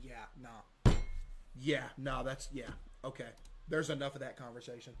 Okay, yeah, nah. Yeah, no, that's, yeah. Okay, there's enough of that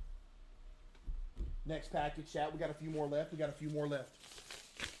conversation. Next package, chat. We got a few more left.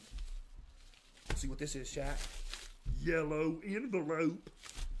 Let's see what this is, chat. Yellow envelope.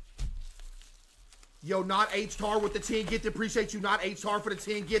 Yo, not H-Tar with the 10 gifted. Appreciate you, not H-Tar for the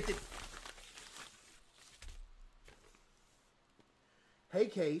 10 gifted. Hey,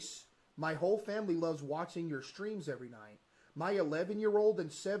 Case. My whole family loves watching your streams every night. My 11-year-old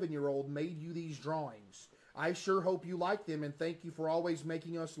and 7-year-old made you these drawings. I sure hope you like them, and thank you for always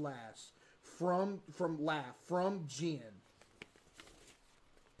making us laugh. From Jen.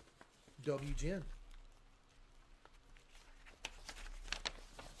 W. Jen.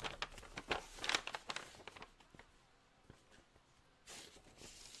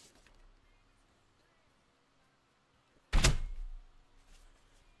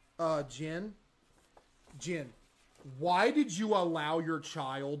 Jen, why did you allow your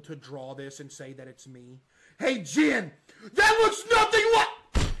child to draw this and say that it's me? Hey, Jen, that looks nothing like...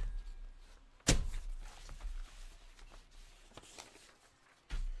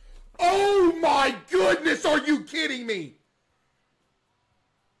 Oh my goodness, are you kidding me?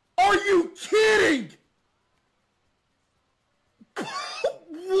 Are you kidding?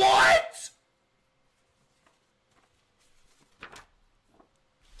 What?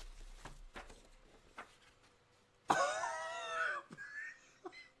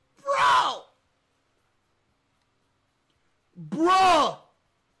 Bruh!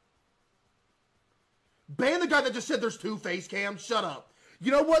 Ban the guy that just said there's 2 face cams. Shut up.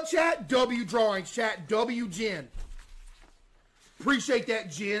 You know what, chat? W drawings, chat. W Jen. Appreciate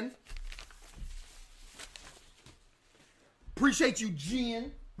that, Jen. Appreciate you,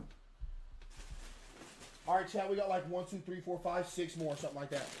 Jen. All right, chat, we got like 1, 2, 3, 4, 5, 6 more, something like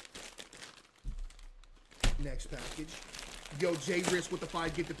that. Next package. Yo, J Risk with the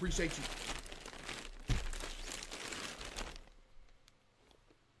 5 gift. Appreciate you.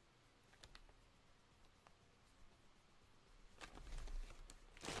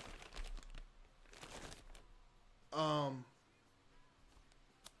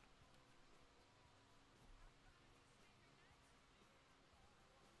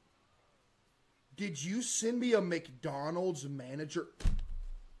 Did you send me a McDonald's manager?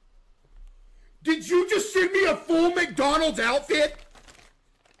 Did you just send me a full McDonald's outfit?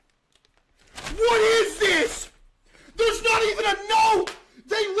 What is this? There's not even a note.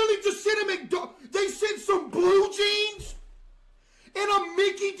 They literally just sent a they sent some blue jeans and a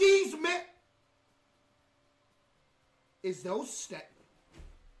Mickey D's Is those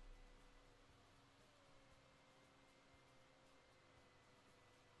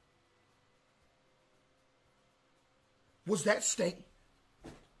Was that stain?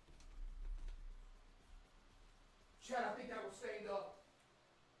 Chad, I think that was stained up.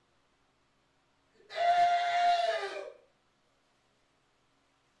 Ew!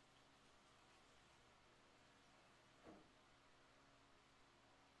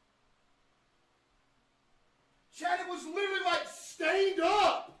 Chad, it was literally like stained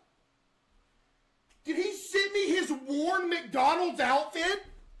up. Did he send me his worn McDonald's outfit?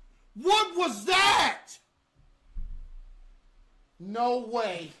 What was that? No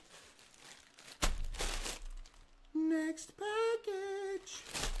way. Next package.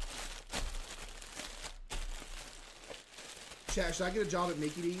 Chat, should I get a job at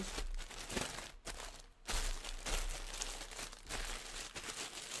Mickey D's?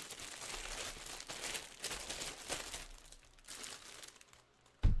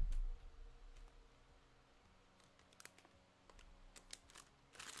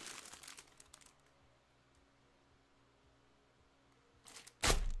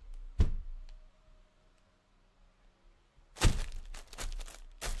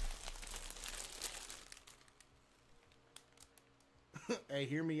 Hey,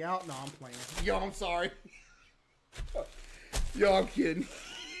 hear me out? No, I'm playing. Yo, I'm sorry. Yo, I'm kidding.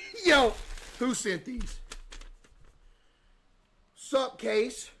 Yo, who sent these? Sup,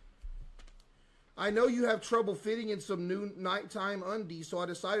 Case? I know you have trouble fitting in some new nighttime undies, so I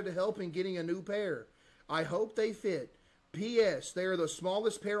decided to help in getting a new pair. I hope they fit. P.S. They are the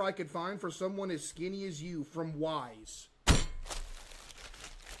smallest pair I could find for someone as skinny as you, from Wise.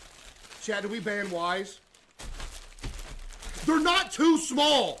 Chad, do we ban Wise? They're not too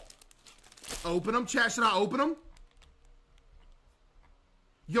small. Open them. Chat, should I open them?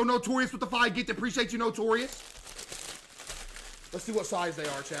 Yo, Notorious with the 5 gift. Appreciate you, Notorious. Let's see what size they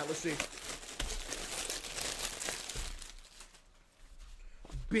are, chat. Let's see.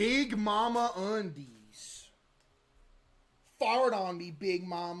 Big Mama undies. Fart on me, Big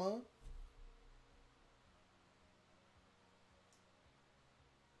Mama.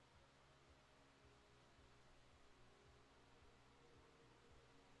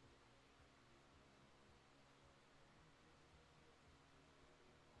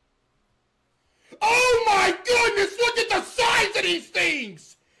 Oh my goodness, look at the size of these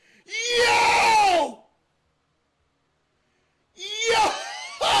things! Yo! Yo!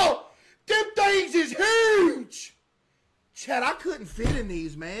 Them things is huge! Chad, I couldn't fit in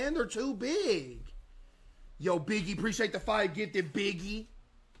these, man. They're too big. Yo, Biggie, appreciate the 5 gifted, Biggie.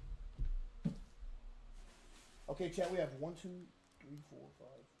 Okay, Chad, we have 1, 2, 3, 4, 5.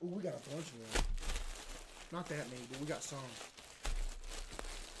 Ooh, we got a bunch of them. Not that many, but we got some.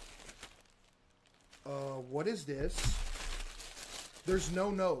 What is this? There's no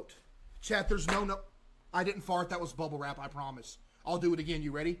note. Chat, there's no note. I didn't fart. That was bubble wrap, I promise. I'll do it again.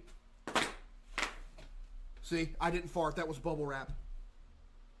 You ready? See, I didn't fart. That was bubble wrap.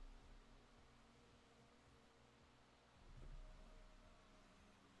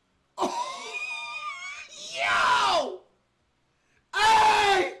 Oh! Yo!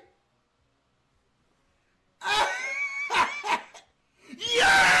 Hey!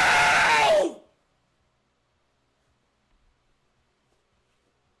 Yo!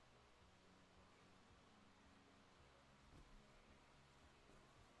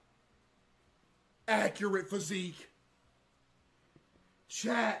 Accurate physique.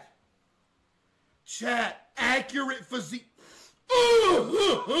 Chat. Accurate physique.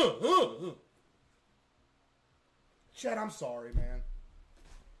 Chat, I'm sorry, man.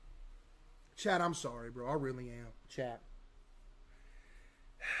 Chat, I'm sorry, bro. I really am. Chat.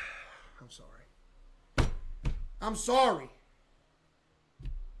 I'm sorry. I'm sorry.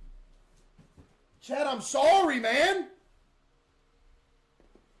 Chat, I'm sorry, man.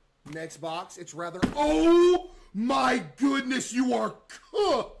 Next box. It's rather... Oh, my goodness. You are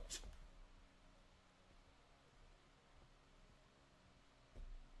cooked.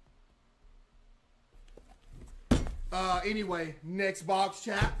 Anyway, next box,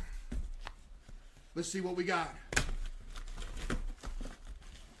 chat. Let's see what we got.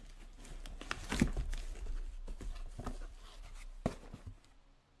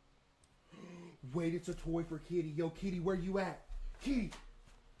 Wait, it's a toy for Kitty. Yo, Kitty, where you at? Kitty.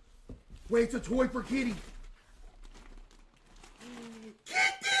 Wait, it's a toy for Kitty.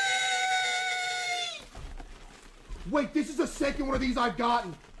 Kitty! Wait, this is the second one of these I've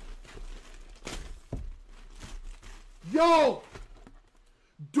gotten. Yo!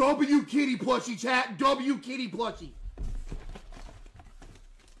 W Kitty plushie, chat. W Kitty plushie.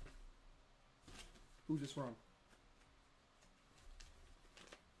 Who's this from?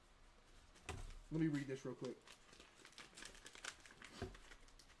 Let me read this real quick.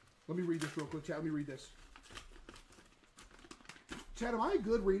 Chat. Let me read this. Chat, am I a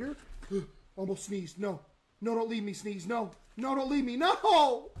good reader? Almost sneezed. No. No, don't leave me, sneeze. No. No, don't leave me.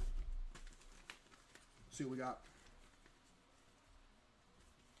 No! See what we got.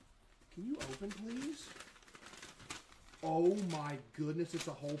 Can you open, please? Oh my goodness, it's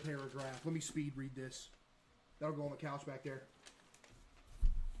a whole paragraph. Let me speed read this. That'll go on the couch back there.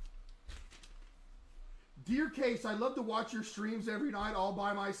 Dear Case, I love to watch your streams every night all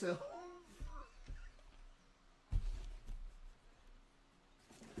by myself.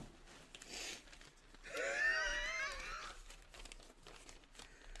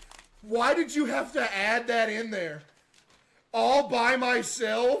 Why did you have to add that in there? All by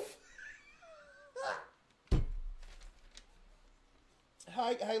myself?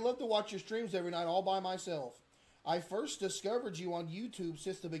 I love to watch your streams every night all by myself. I first discovered you on YouTube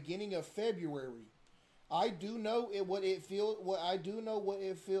since the beginning of February. I do know what it feels.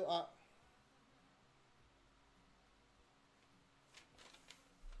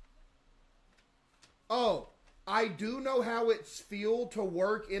 Oh, I do know how it's feel to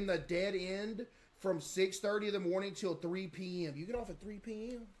work in the dead end from 6:30 in the morning till 3 p.m. You get off at 3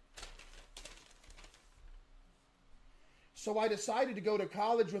 p.m.? So I decided to go to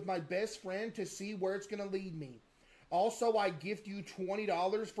college with my best friend to see where it's going to lead me. Also, I gift you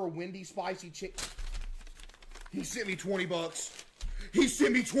 $20 for Wendy's Spicy Chicken. He sent me 20 bucks. He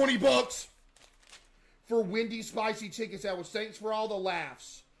sent me 20 bucks for Wendy's Spicy Chicken Sandwich. Thanks for all the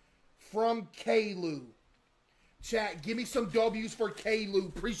laughs. From K-Lou. Chat, give me some W's for K-Lou.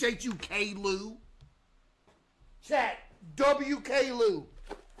 Appreciate you, K-Lou. Chat, W-K-Lou.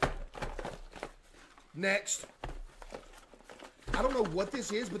 Next. I don't know what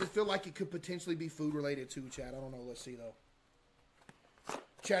this is, but I feel like it could potentially be food related too, chat. I don't know. Let's see, though.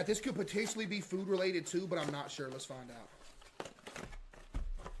 Chat, this could potentially be food related too, but I'm not sure. Let's find out.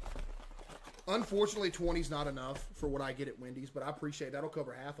 Unfortunately, 20's not enough for what I get at Wendy's, but I appreciate that'll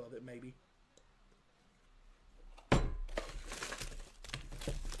cover half of it, maybe.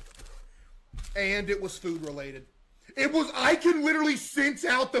 And it was food related. It was, I can literally sense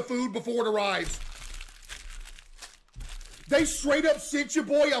out the food before it arrives. They straight up sent your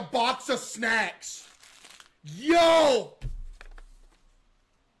boy a box of snacks. Yo!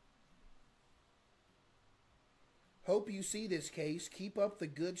 Hope you see this, Case. Keep up the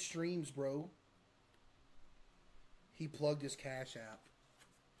good streams, bro. He plugged his Cash App.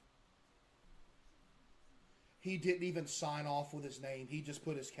 He didn't even sign off with his name. He just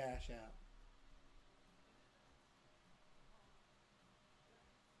put his Cash App.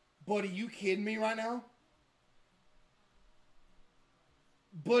 Buddy, you kidding me right now?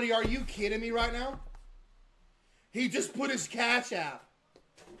 Buddy, are you kidding me right now? He just put his Cash App.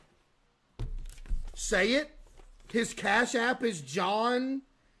 Say it. His Cash App is John.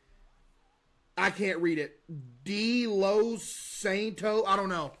 I can't read it. D. Los Santo. I don't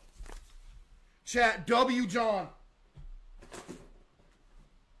know. Chat. W. John.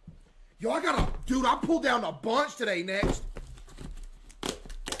 Yo, I got a... Dude, I pulled down a bunch today. Next.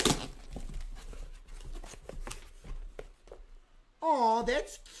 Aw,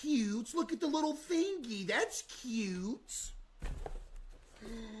 that's cute. Look at the little thingy. That's cute.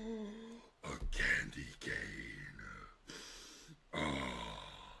 A candy cane.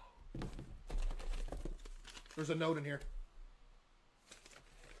 Oh. There's a note in here.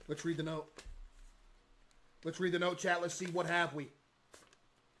 Let's read the note. Let's read the note, chat. Let's see what have we.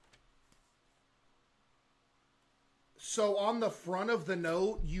 So on the front of the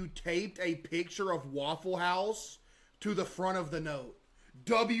note, you taped a picture of Waffle House to the front of the note.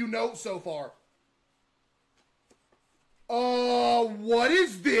 W note so far. What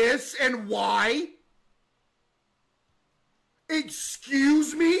is this and why?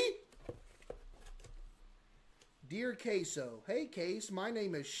 Excuse me? Dear CaseO, hey Case, my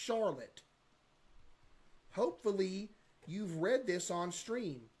name is Charlotte. Hopefully you've read this on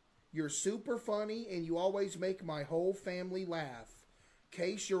stream. You're super funny and you always make my whole family laugh.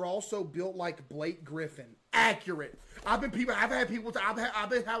 Case, you're also built like Blake Griffin. Accurate. People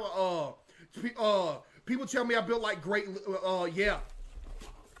tell me I built like great. Yeah.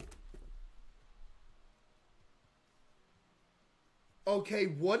 Okay,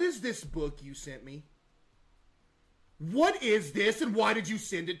 what is this book you sent me? What is this and why did you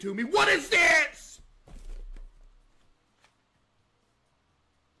send it to me? What is this?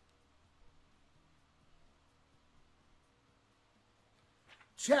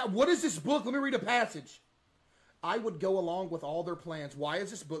 Chat, what is this book? Let me read a passage. I would go along with all their plans. Why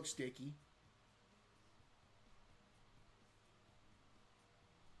is this book sticky?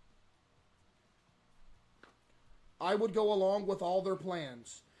 I would go along with all their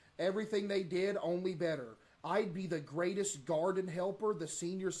plans. Everything they did, only better. I'd be the greatest garden helper the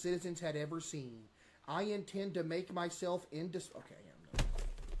senior citizens had ever seen. I intend to make myself indispensable. Okay,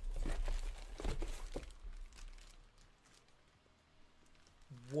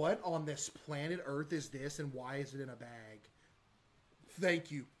 what on this planet Earth is this and why is it in a bag?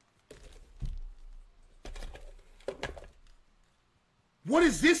 Thank you. What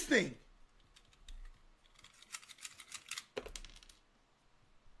is this thing?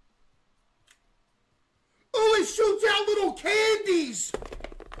 Oh, it shoots out little candies.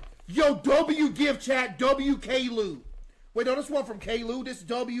 Yo, W give chat, W K-Lou. Wait, no, this one from K-Lou. This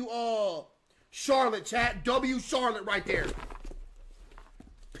W, Charlotte chat, W Charlotte right there.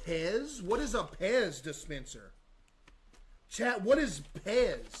 Pez? What is a Pez dispenser? Chat, what is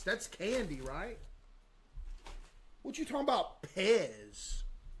Pez? That's candy, right? What you talking about, Pez?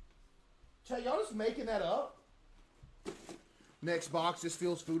 Chat, y'all just making that up? Next box, this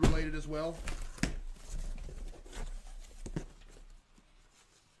feels food related as well.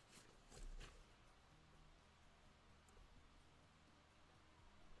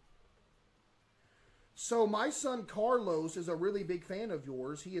 So my son Carlos is a really big fan of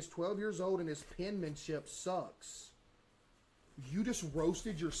yours. He is 12 years old and his penmanship sucks. You just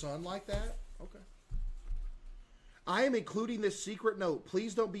roasted your son like that? Okay. I am including this secret note.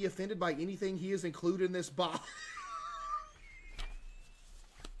 Please don't be offended by anything he has included in this box.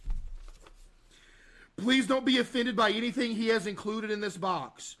 Please don't be offended by anything he has included in this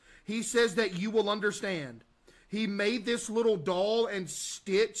box. He says that you will understand. He made this little doll and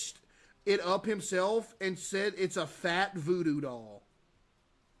stitched it up himself and said it's a fat voodoo doll.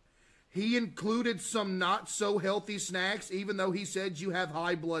 He included some not so healthy snacks even though he said you have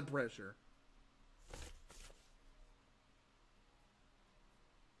high blood pressure.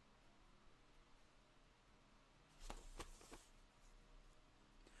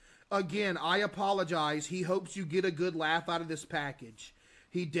 Again, I apologize. He hopes you get a good laugh out of this package.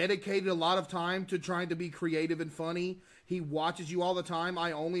 He dedicated a lot of time to trying to be creative and funny. He watches you all the time.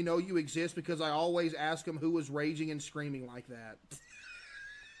 I only know you exist because I always ask him who was raging and screaming like that.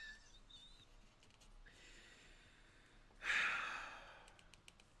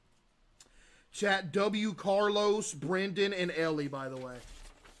 Chat, W, Carlos, Brendan, and Ellie, by the way.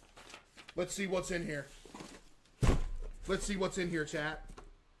 Let's see what's in here. Let's see what's in here, chat.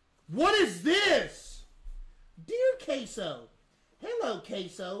 What is this? Dear CaseO. Hello,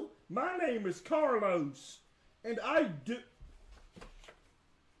 CaseO. My name is Carlos, and I do...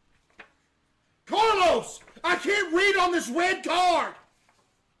 Carlos! I can't read on this red card!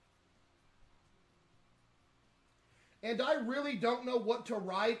 And I really don't know what to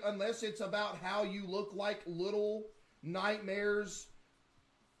write unless it's about how you look like Little Nightmares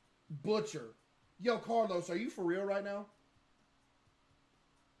Butcher. Yo, Carlos, are you for real right now?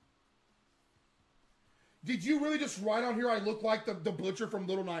 Did you really just write on here I look like the butcher from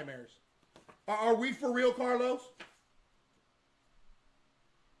Little Nightmares? Are we for real, Carlos?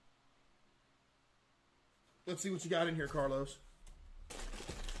 Let's see what you got in here, Carlos.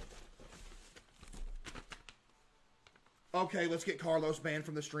 Okay, let's get Carlos banned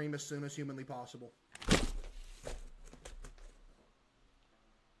from the stream as soon as humanly possible.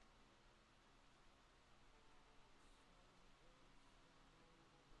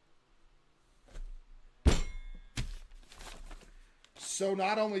 So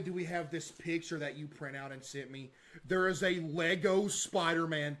not only do we have this picture that you print out and sent me, there is a Lego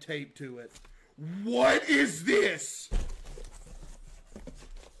Spider-Man tape to it. What is this?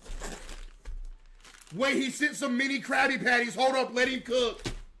 Wait, he sent some mini Krabby Patties. Hold up, let him cook.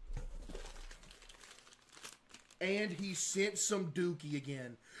 And he sent some Dookie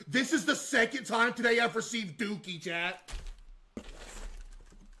again. This is the second time today I've received Dookie, chat.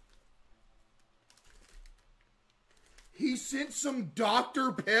 He sent some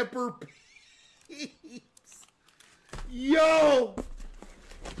Dr. Pepper peeps. Yo!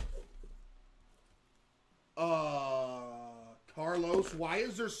 Carlos, why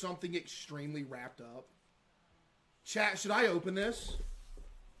is there something extremely wrapped up? Chat, should I open this?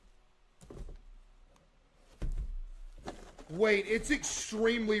 Wait, it's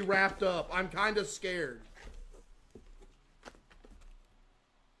extremely wrapped up. I'm kind of scared.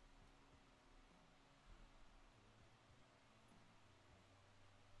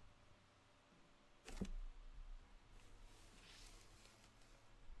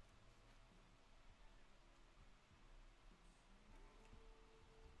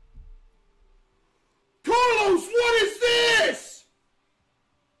 Carlos, what is this?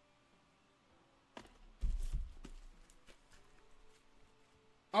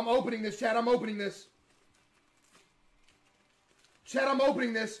 I'm opening this, chat. I'm opening this. Chat, I'm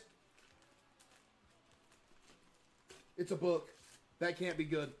opening this. It's a book. That can't be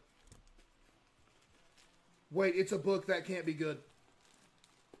good. Wait, it's a book. That can't be good.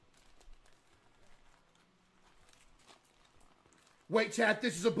 Wait, chat,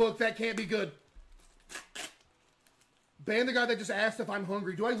 this is a book. That can't be good. Ban the guy that just asked if I'm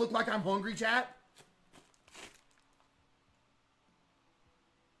hungry. Do I look like I'm hungry, chat?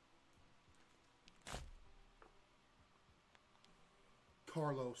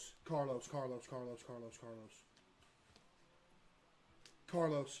 Carlos.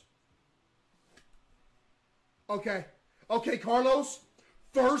 Okay. Okay, Carlos.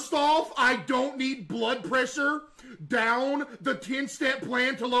 First off, I don't need blood pressure down the 10-step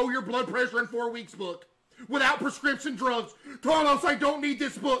plan to lower your blood pressure in 4 weeks book without prescription drugs. Carlos, I don't need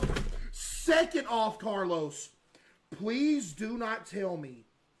this book. Second off, Carlos, please do not tell me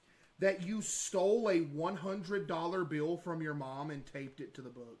that you stole a $100 bill from your mom and taped it to the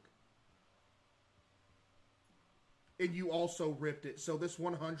book. And you also ripped it. So this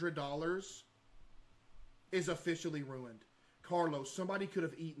 $100 is officially ruined. Carlos, somebody could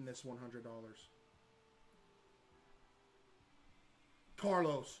have eaten this $100.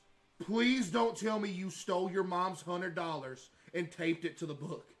 Carlos, please don't tell me you stole your mom's $100 and taped it to the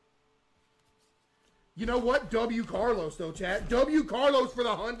book. You know what? W. Carlos, though, chat. W. Carlos for the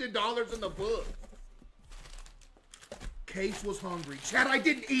 $100 in the book. Case was hungry. Chat, I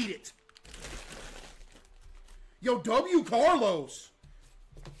didn't eat it. Yo, W. Carlos.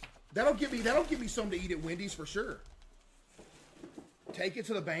 That'll give me something to eat at Wendy's for sure. Take it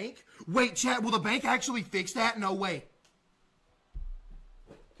to the bank. Wait, chat, will the bank actually fix that? No way.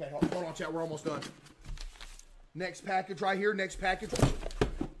 Okay, hold on, chat. We're almost done. Next package right here. Next package.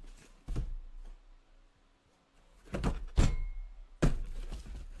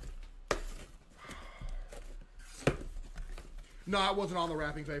 No, it wasn't on the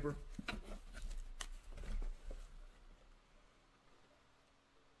wrapping paper.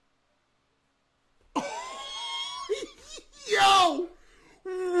 Yo!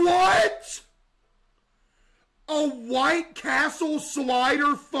 What? A White Castle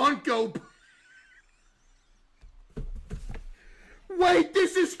slider Funko. Wait,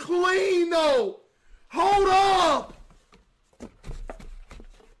 this is clean though. Hold up.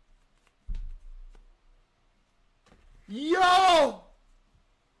 Yo!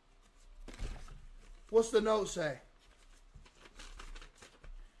 What's the note say?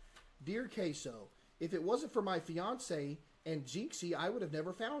 Dear Queso, if it wasn't for my fiance and Jinxie, I would have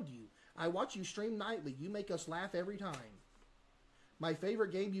never found you. I watch you stream nightly. You make us laugh every time. My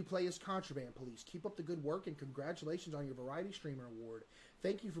favorite game you play is Contraband Police. Keep up the good work and congratulations on your Variety Streamer Award.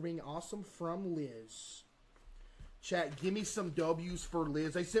 Thank you for being awesome, from Liz. Chat, give me some W's for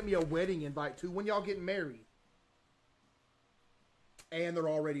Liz. They sent me a wedding invite too. When y'all getting married? And they're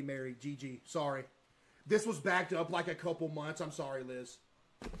already married. GG. Sorry. This was backed up like a couple months. I'm sorry, Liz.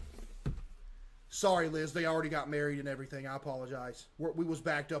 Sorry, Liz. They already got married and everything. I apologize. We was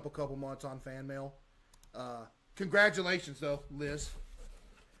backed up a couple months on fan mail. Congratulations, though, Liz.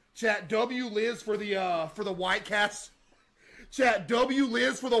 Chat, W Liz for the White Castle. Chat, W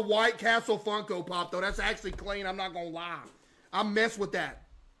Liz for the White Castle Funko Pop, though. That's actually clean. I'm not going to lie. I mess with that.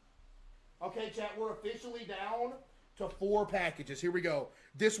 Okay, chat, we're officially down to 4 packages. Here we go.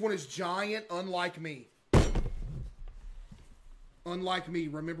 This one is giant, unlike me. Unlike me.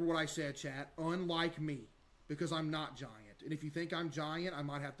 Remember what I said, chat. Unlike me. Because I'm not giant. And if you think I'm giant, I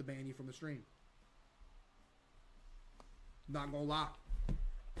might have to ban you from the stream. Not gonna lie.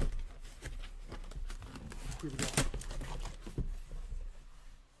 Here we go.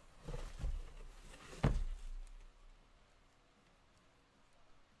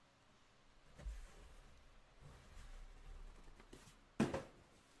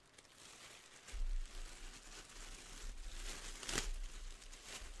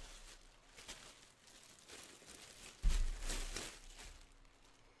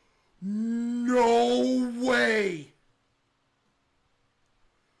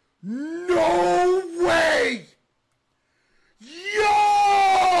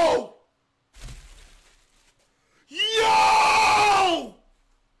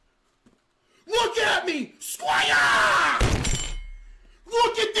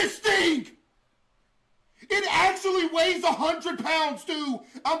 100 pounds, dude.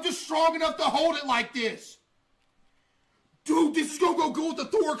 I'm just strong enough to hold it like this. Dude, this is going to go good with the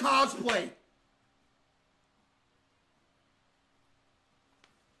Thor cosplay.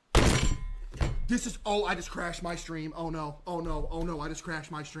 This is, oh, I just crashed my stream. Oh no, oh no, oh no, I just crashed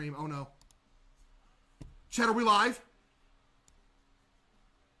my stream. Oh no. Chat, are we live?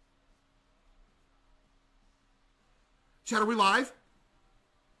 Chat, are we live?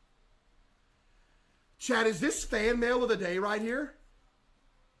 Chat, is this fan mail of the day right here?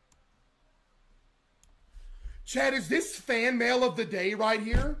 Chat, is this fan mail of the day right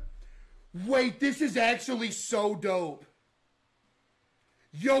here? Wait, this is actually so dope.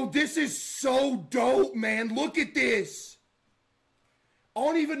 Yo, this is so dope, man. Look at this. I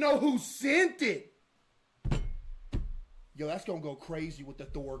don't even know who sent it. Yo, that's gonna go crazy with the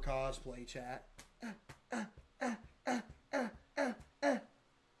Thor cosplay, chat.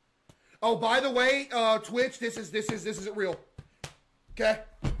 Oh, by the way, Twitch, this isn't real. Okay.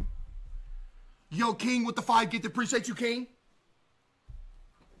 Yo, King with the 5 gift. Appreciate you, King.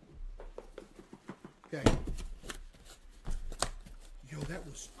 Okay. Yo, that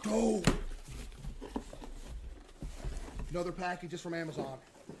was dope. Another package just from Amazon.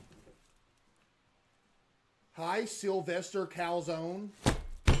 Hi, Sylvester Calzone.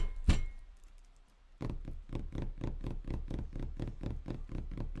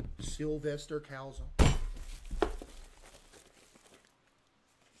 Sylvester Calzone.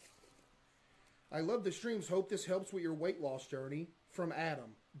 I love the streams. Hope this helps with your weight loss journey. From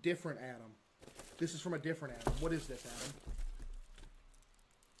Adam. Different Adam. This is from a different Adam. What is this, Adam?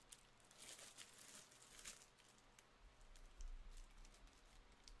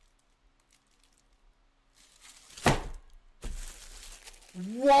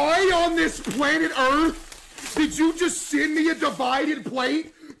 Why on this planet Earth did you just send me a divided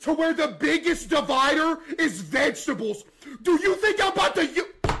plate to where the biggest divider is vegetables? Do you think I'm about to...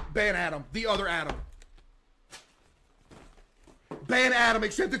 Ban Adam. The other Adam. Ban Adam,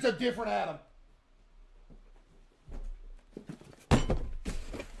 except it's a different Adam.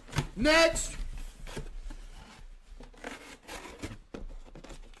 Next.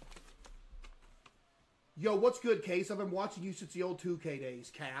 Yo, what's good, Case? I've been watching you since the old 2K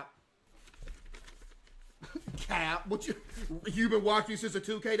days, Cap. Cap, you've been watching since the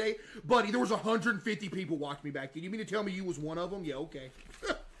 2K day? Buddy, there was 150 people watching me back then. You mean to tell me you was one of them? Yeah, okay.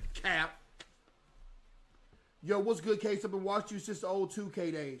 Cap. Yo, what's good, Case? I've been watching you since the old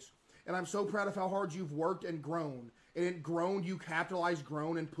 2K days. And I'm so proud of how hard you've worked and grown. And in grown, you capitalized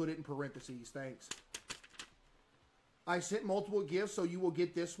grown and put it in parentheses. Thanks. I sent multiple gifts, so you will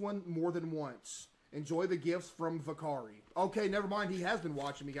get this one more than once. Enjoy the gifts from Vakari. Okay, never mind. He has been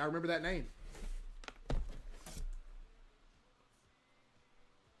watching me. I remember that name.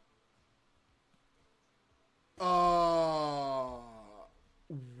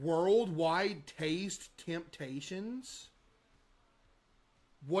 Worldwide Taste Temptations?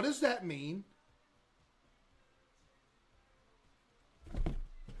 What does that mean?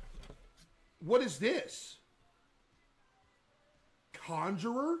 What is this?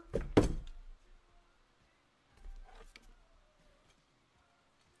 Conjurer?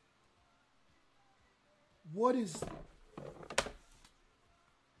 What is...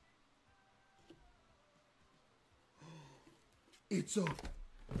 It's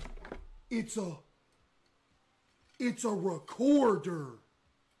a recorder.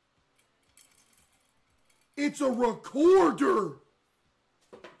 It's a recorder.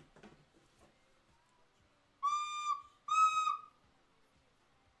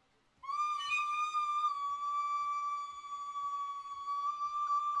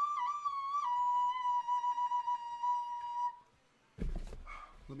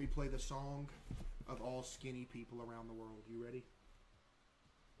 Let me play the song of all skinny people around the world. You ready?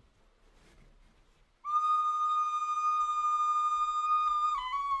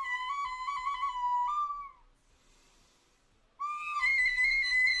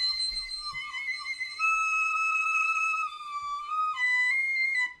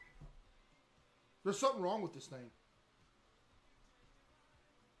 There's something wrong with this thing.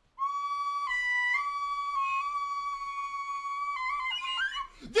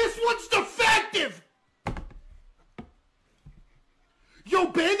 This one's defective! Yo,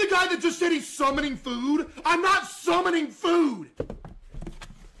 ban the guy that just said he's summoning food. I'm not summoning food.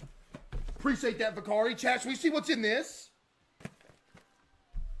 Appreciate that, Vakari. Chat, should we see what's in this?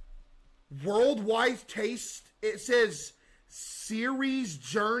 Worldwide Taste. It says... Series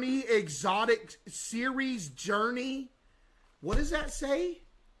Journey, Exotic Series Journey. What does that say?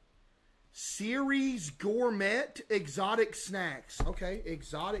 Series Gourmet, Exotic Snacks. Okay,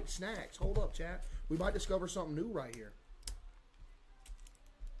 exotic snacks. Hold up, chat. We might discover something new right here.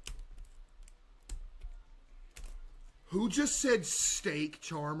 Who just said steak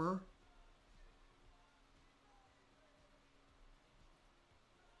charmer?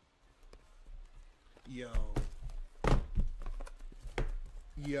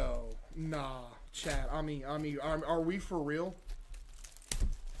 Yo, nah, chat. I mean, are we for real?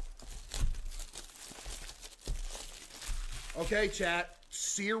 Okay, chat.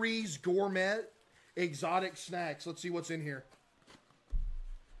 Series gourmet exotic snacks. Let's see what's in here.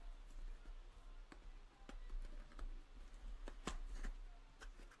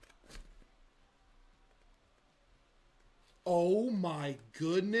 Oh my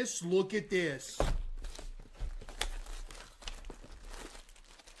goodness, look at this.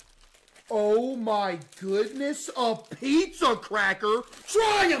 Oh my goodness, a pizza cracker.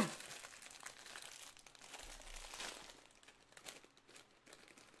 Try them!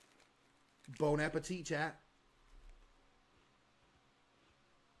 Bon appetit, chat.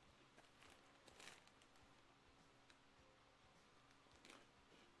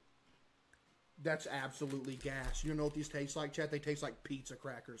 That's absolutely gas. You know what these taste like, chat? They taste like pizza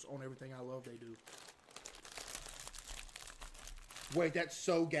crackers on everything I love they do. Wait, that's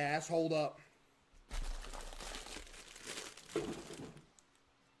so gas. Hold up.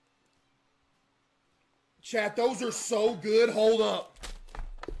 Chat, those are so good. Hold up.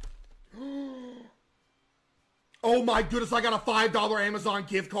 Oh my goodness, I got a $5 Amazon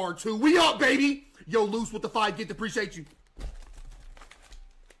gift card too. We up, baby. Yo, Loose with the 5 gift. Appreciate you.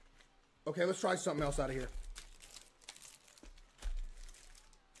 Okay, let's try something else out of here.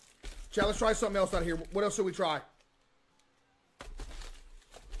 Chat, let's try something else out of here. What else should we try?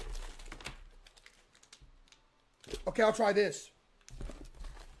 Okay, I'll try this.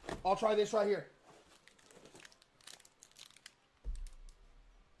 I'll try this right here.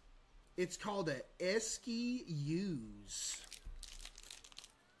 It's called a CaseOh's.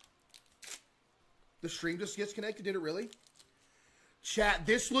 The stream just gets connected. Did it really? Chat,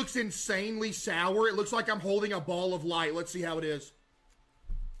 this looks insanely sour. It looks like I'm holding a ball of light. Let's see how it is.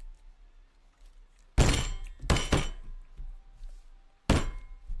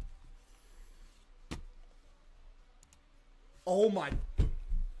 Oh my.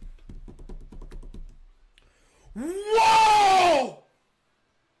 Whoa!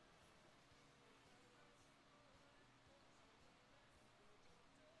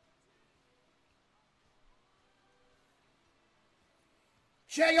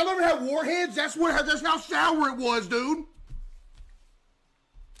 Chat, y'all ever had warheads? That's how sour it was, dude.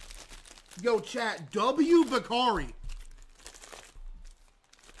 Yo, chat, W. Vicari.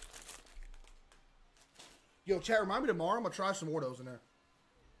 Yo, chat, remind me tomorrow. I'm going to try some Ordos in there.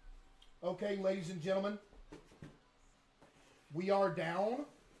 Okay, ladies and gentlemen. We are down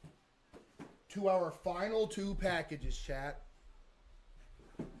to our final 2 packages, chat.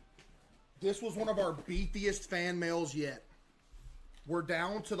 This was one of our beefiest fan mails yet. We're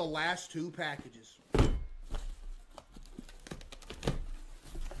down to the last 2 packages.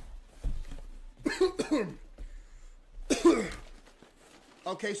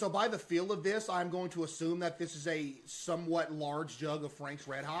 Okay, so by the feel of this, I'm going to assume that this is a somewhat large jug of Frank's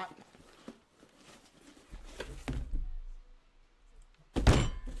Red Hot.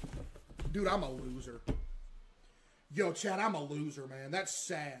 Dude, I'm a loser. Yo, Chad, I'm a loser, man. That's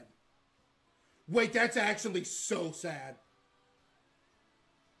sad. Wait, that's actually so sad.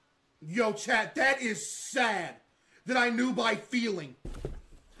 Yo, chat, that is sad that I knew by feeling.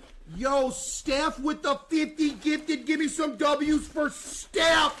 Yo, Steph with the 50 gifted. Give me some W's for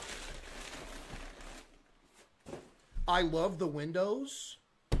Steph. I love the windows.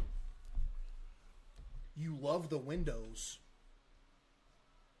 You love the windows.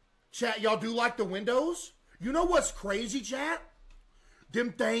 Chat, y'all do like the windows? You know what's crazy, chat?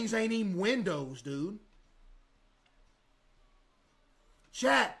 Them things ain't even windows, dude.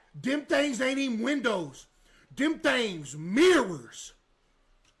 Chat, them things ain't even windows. Them things mirrors.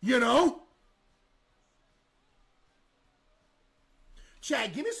 You know?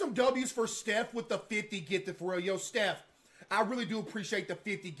 Chat, give me some W's for Steph with the 50 gifted for real. Yo, Steph, I really do appreciate the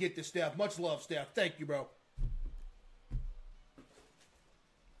 50 gifted, Steph. Much love, Steph. Thank you, bro.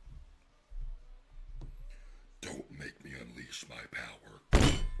 Don't make me unleash my power.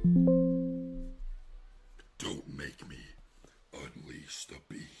 Don't make me unleash the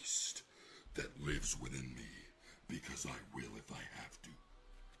beast that lives within me, because I will if I have to.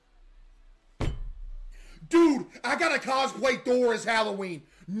 Dude, I got a cosplay Thor as Halloween.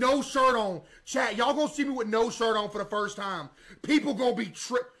 No shirt on. Chat, y'all gonna see me with no shirt on for the first time. People gonna be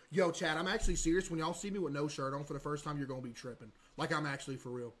Yo, chat, I'm actually serious. When y'all see me with no shirt on for the first time, you're gonna be tripping. Like, I'm actually for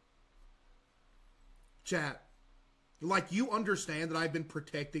real. Chat, like, you understand that I've been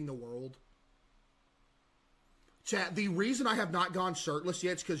protecting the world? Chat, the reason I have not gone shirtless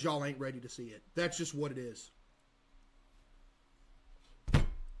yet is because y'all ain't ready to see it. That's just what it is.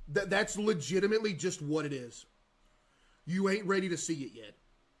 That's legitimately just what it is. You ain't ready to see it yet.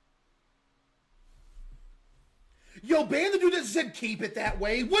 Yo, ban the dude that said keep it that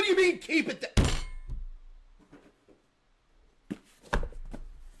way. What do you mean keep it that...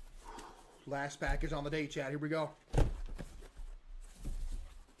 Last package on the day, chat. Here we go.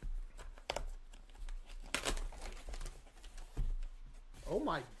 Oh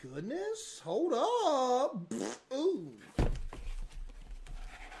my goodness. Hold up. Ooh.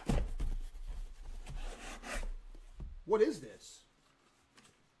 What is this?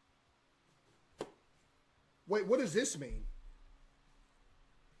 Wait, what does this mean?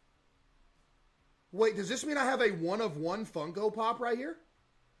 Wait, does this mean I have a one-of-one Funko Pop right here?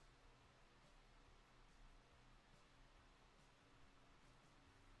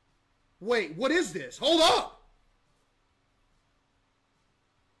 Wait, what is this? Hold up!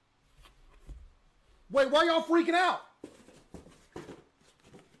 Wait, why are y'all freaking out?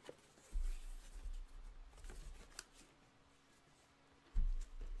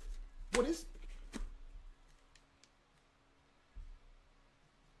 What is...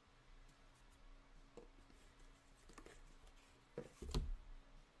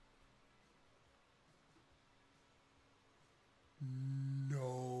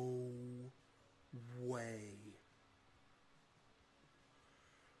 No way.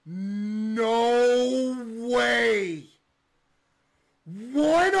 No way.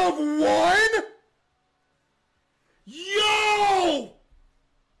 One of one? Yo!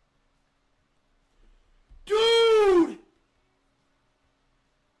 Dude!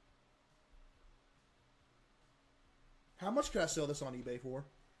 How much can I sell this on eBay for?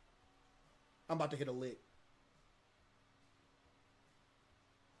 I'm about to hit a lick.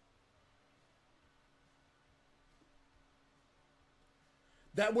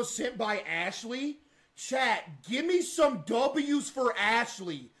 That was sent by Ashley. Chat, give me some W's for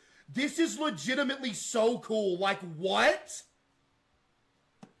Ashley. This is legitimately so cool. Like, what?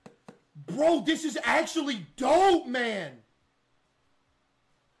 Bro, this is actually dope, man.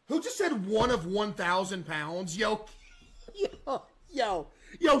 Who just said one of 1,000 pounds? Yo, yo,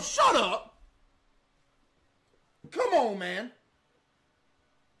 shut up. Come on, man.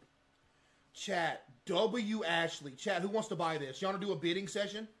 Chat, W. Ashley. Chat, who wants to buy this? You want to do a bidding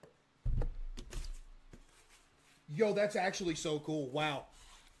session? Yo, that's actually so cool. Wow.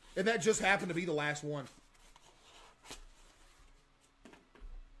 And that just happened to be the last one.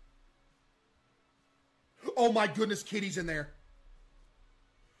 Oh my goodness, Kitty's in there.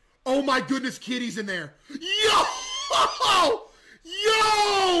 Oh my goodness, Kitty's in there. Yo!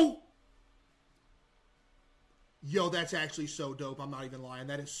 Yo! Yo, that's actually so dope. I'm not even lying.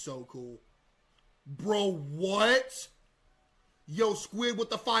 That is so cool. Bro, what? Yo, Squid with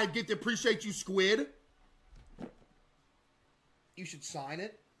the 5 gift. Appreciate you, Squid. You should sign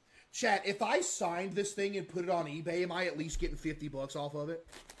it. Chat, if I signed this thing and put it on eBay, am I at least getting 50 bucks off of it?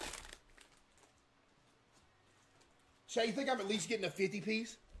 Chat, you think I'm at least getting a 50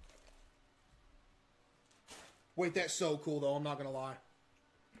 piece? Wait, that's so cool, though. I'm not going to lie.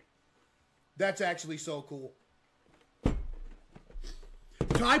 That's actually so cool.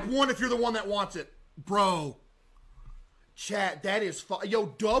 Type 1 if you're the one that wants it. Bro. Chat, that is fun. Yo,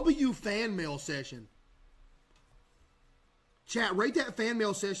 W fan mail session. Chat, rate that fan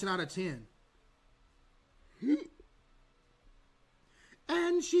mail session out of 10.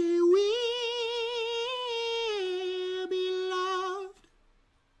 And she will be loved.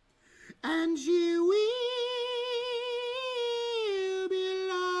 And she will be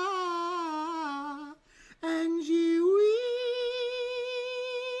loved. And she will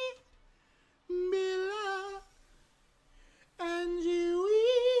be loved. And she will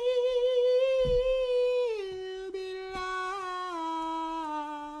be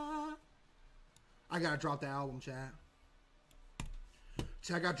loved. I gotta drop the album, chat.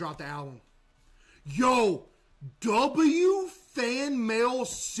 I gotta drop the album. Yo, W fan mail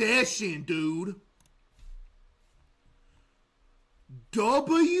session, dude.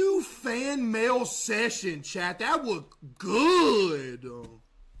 W fan mail session, chat. That was good.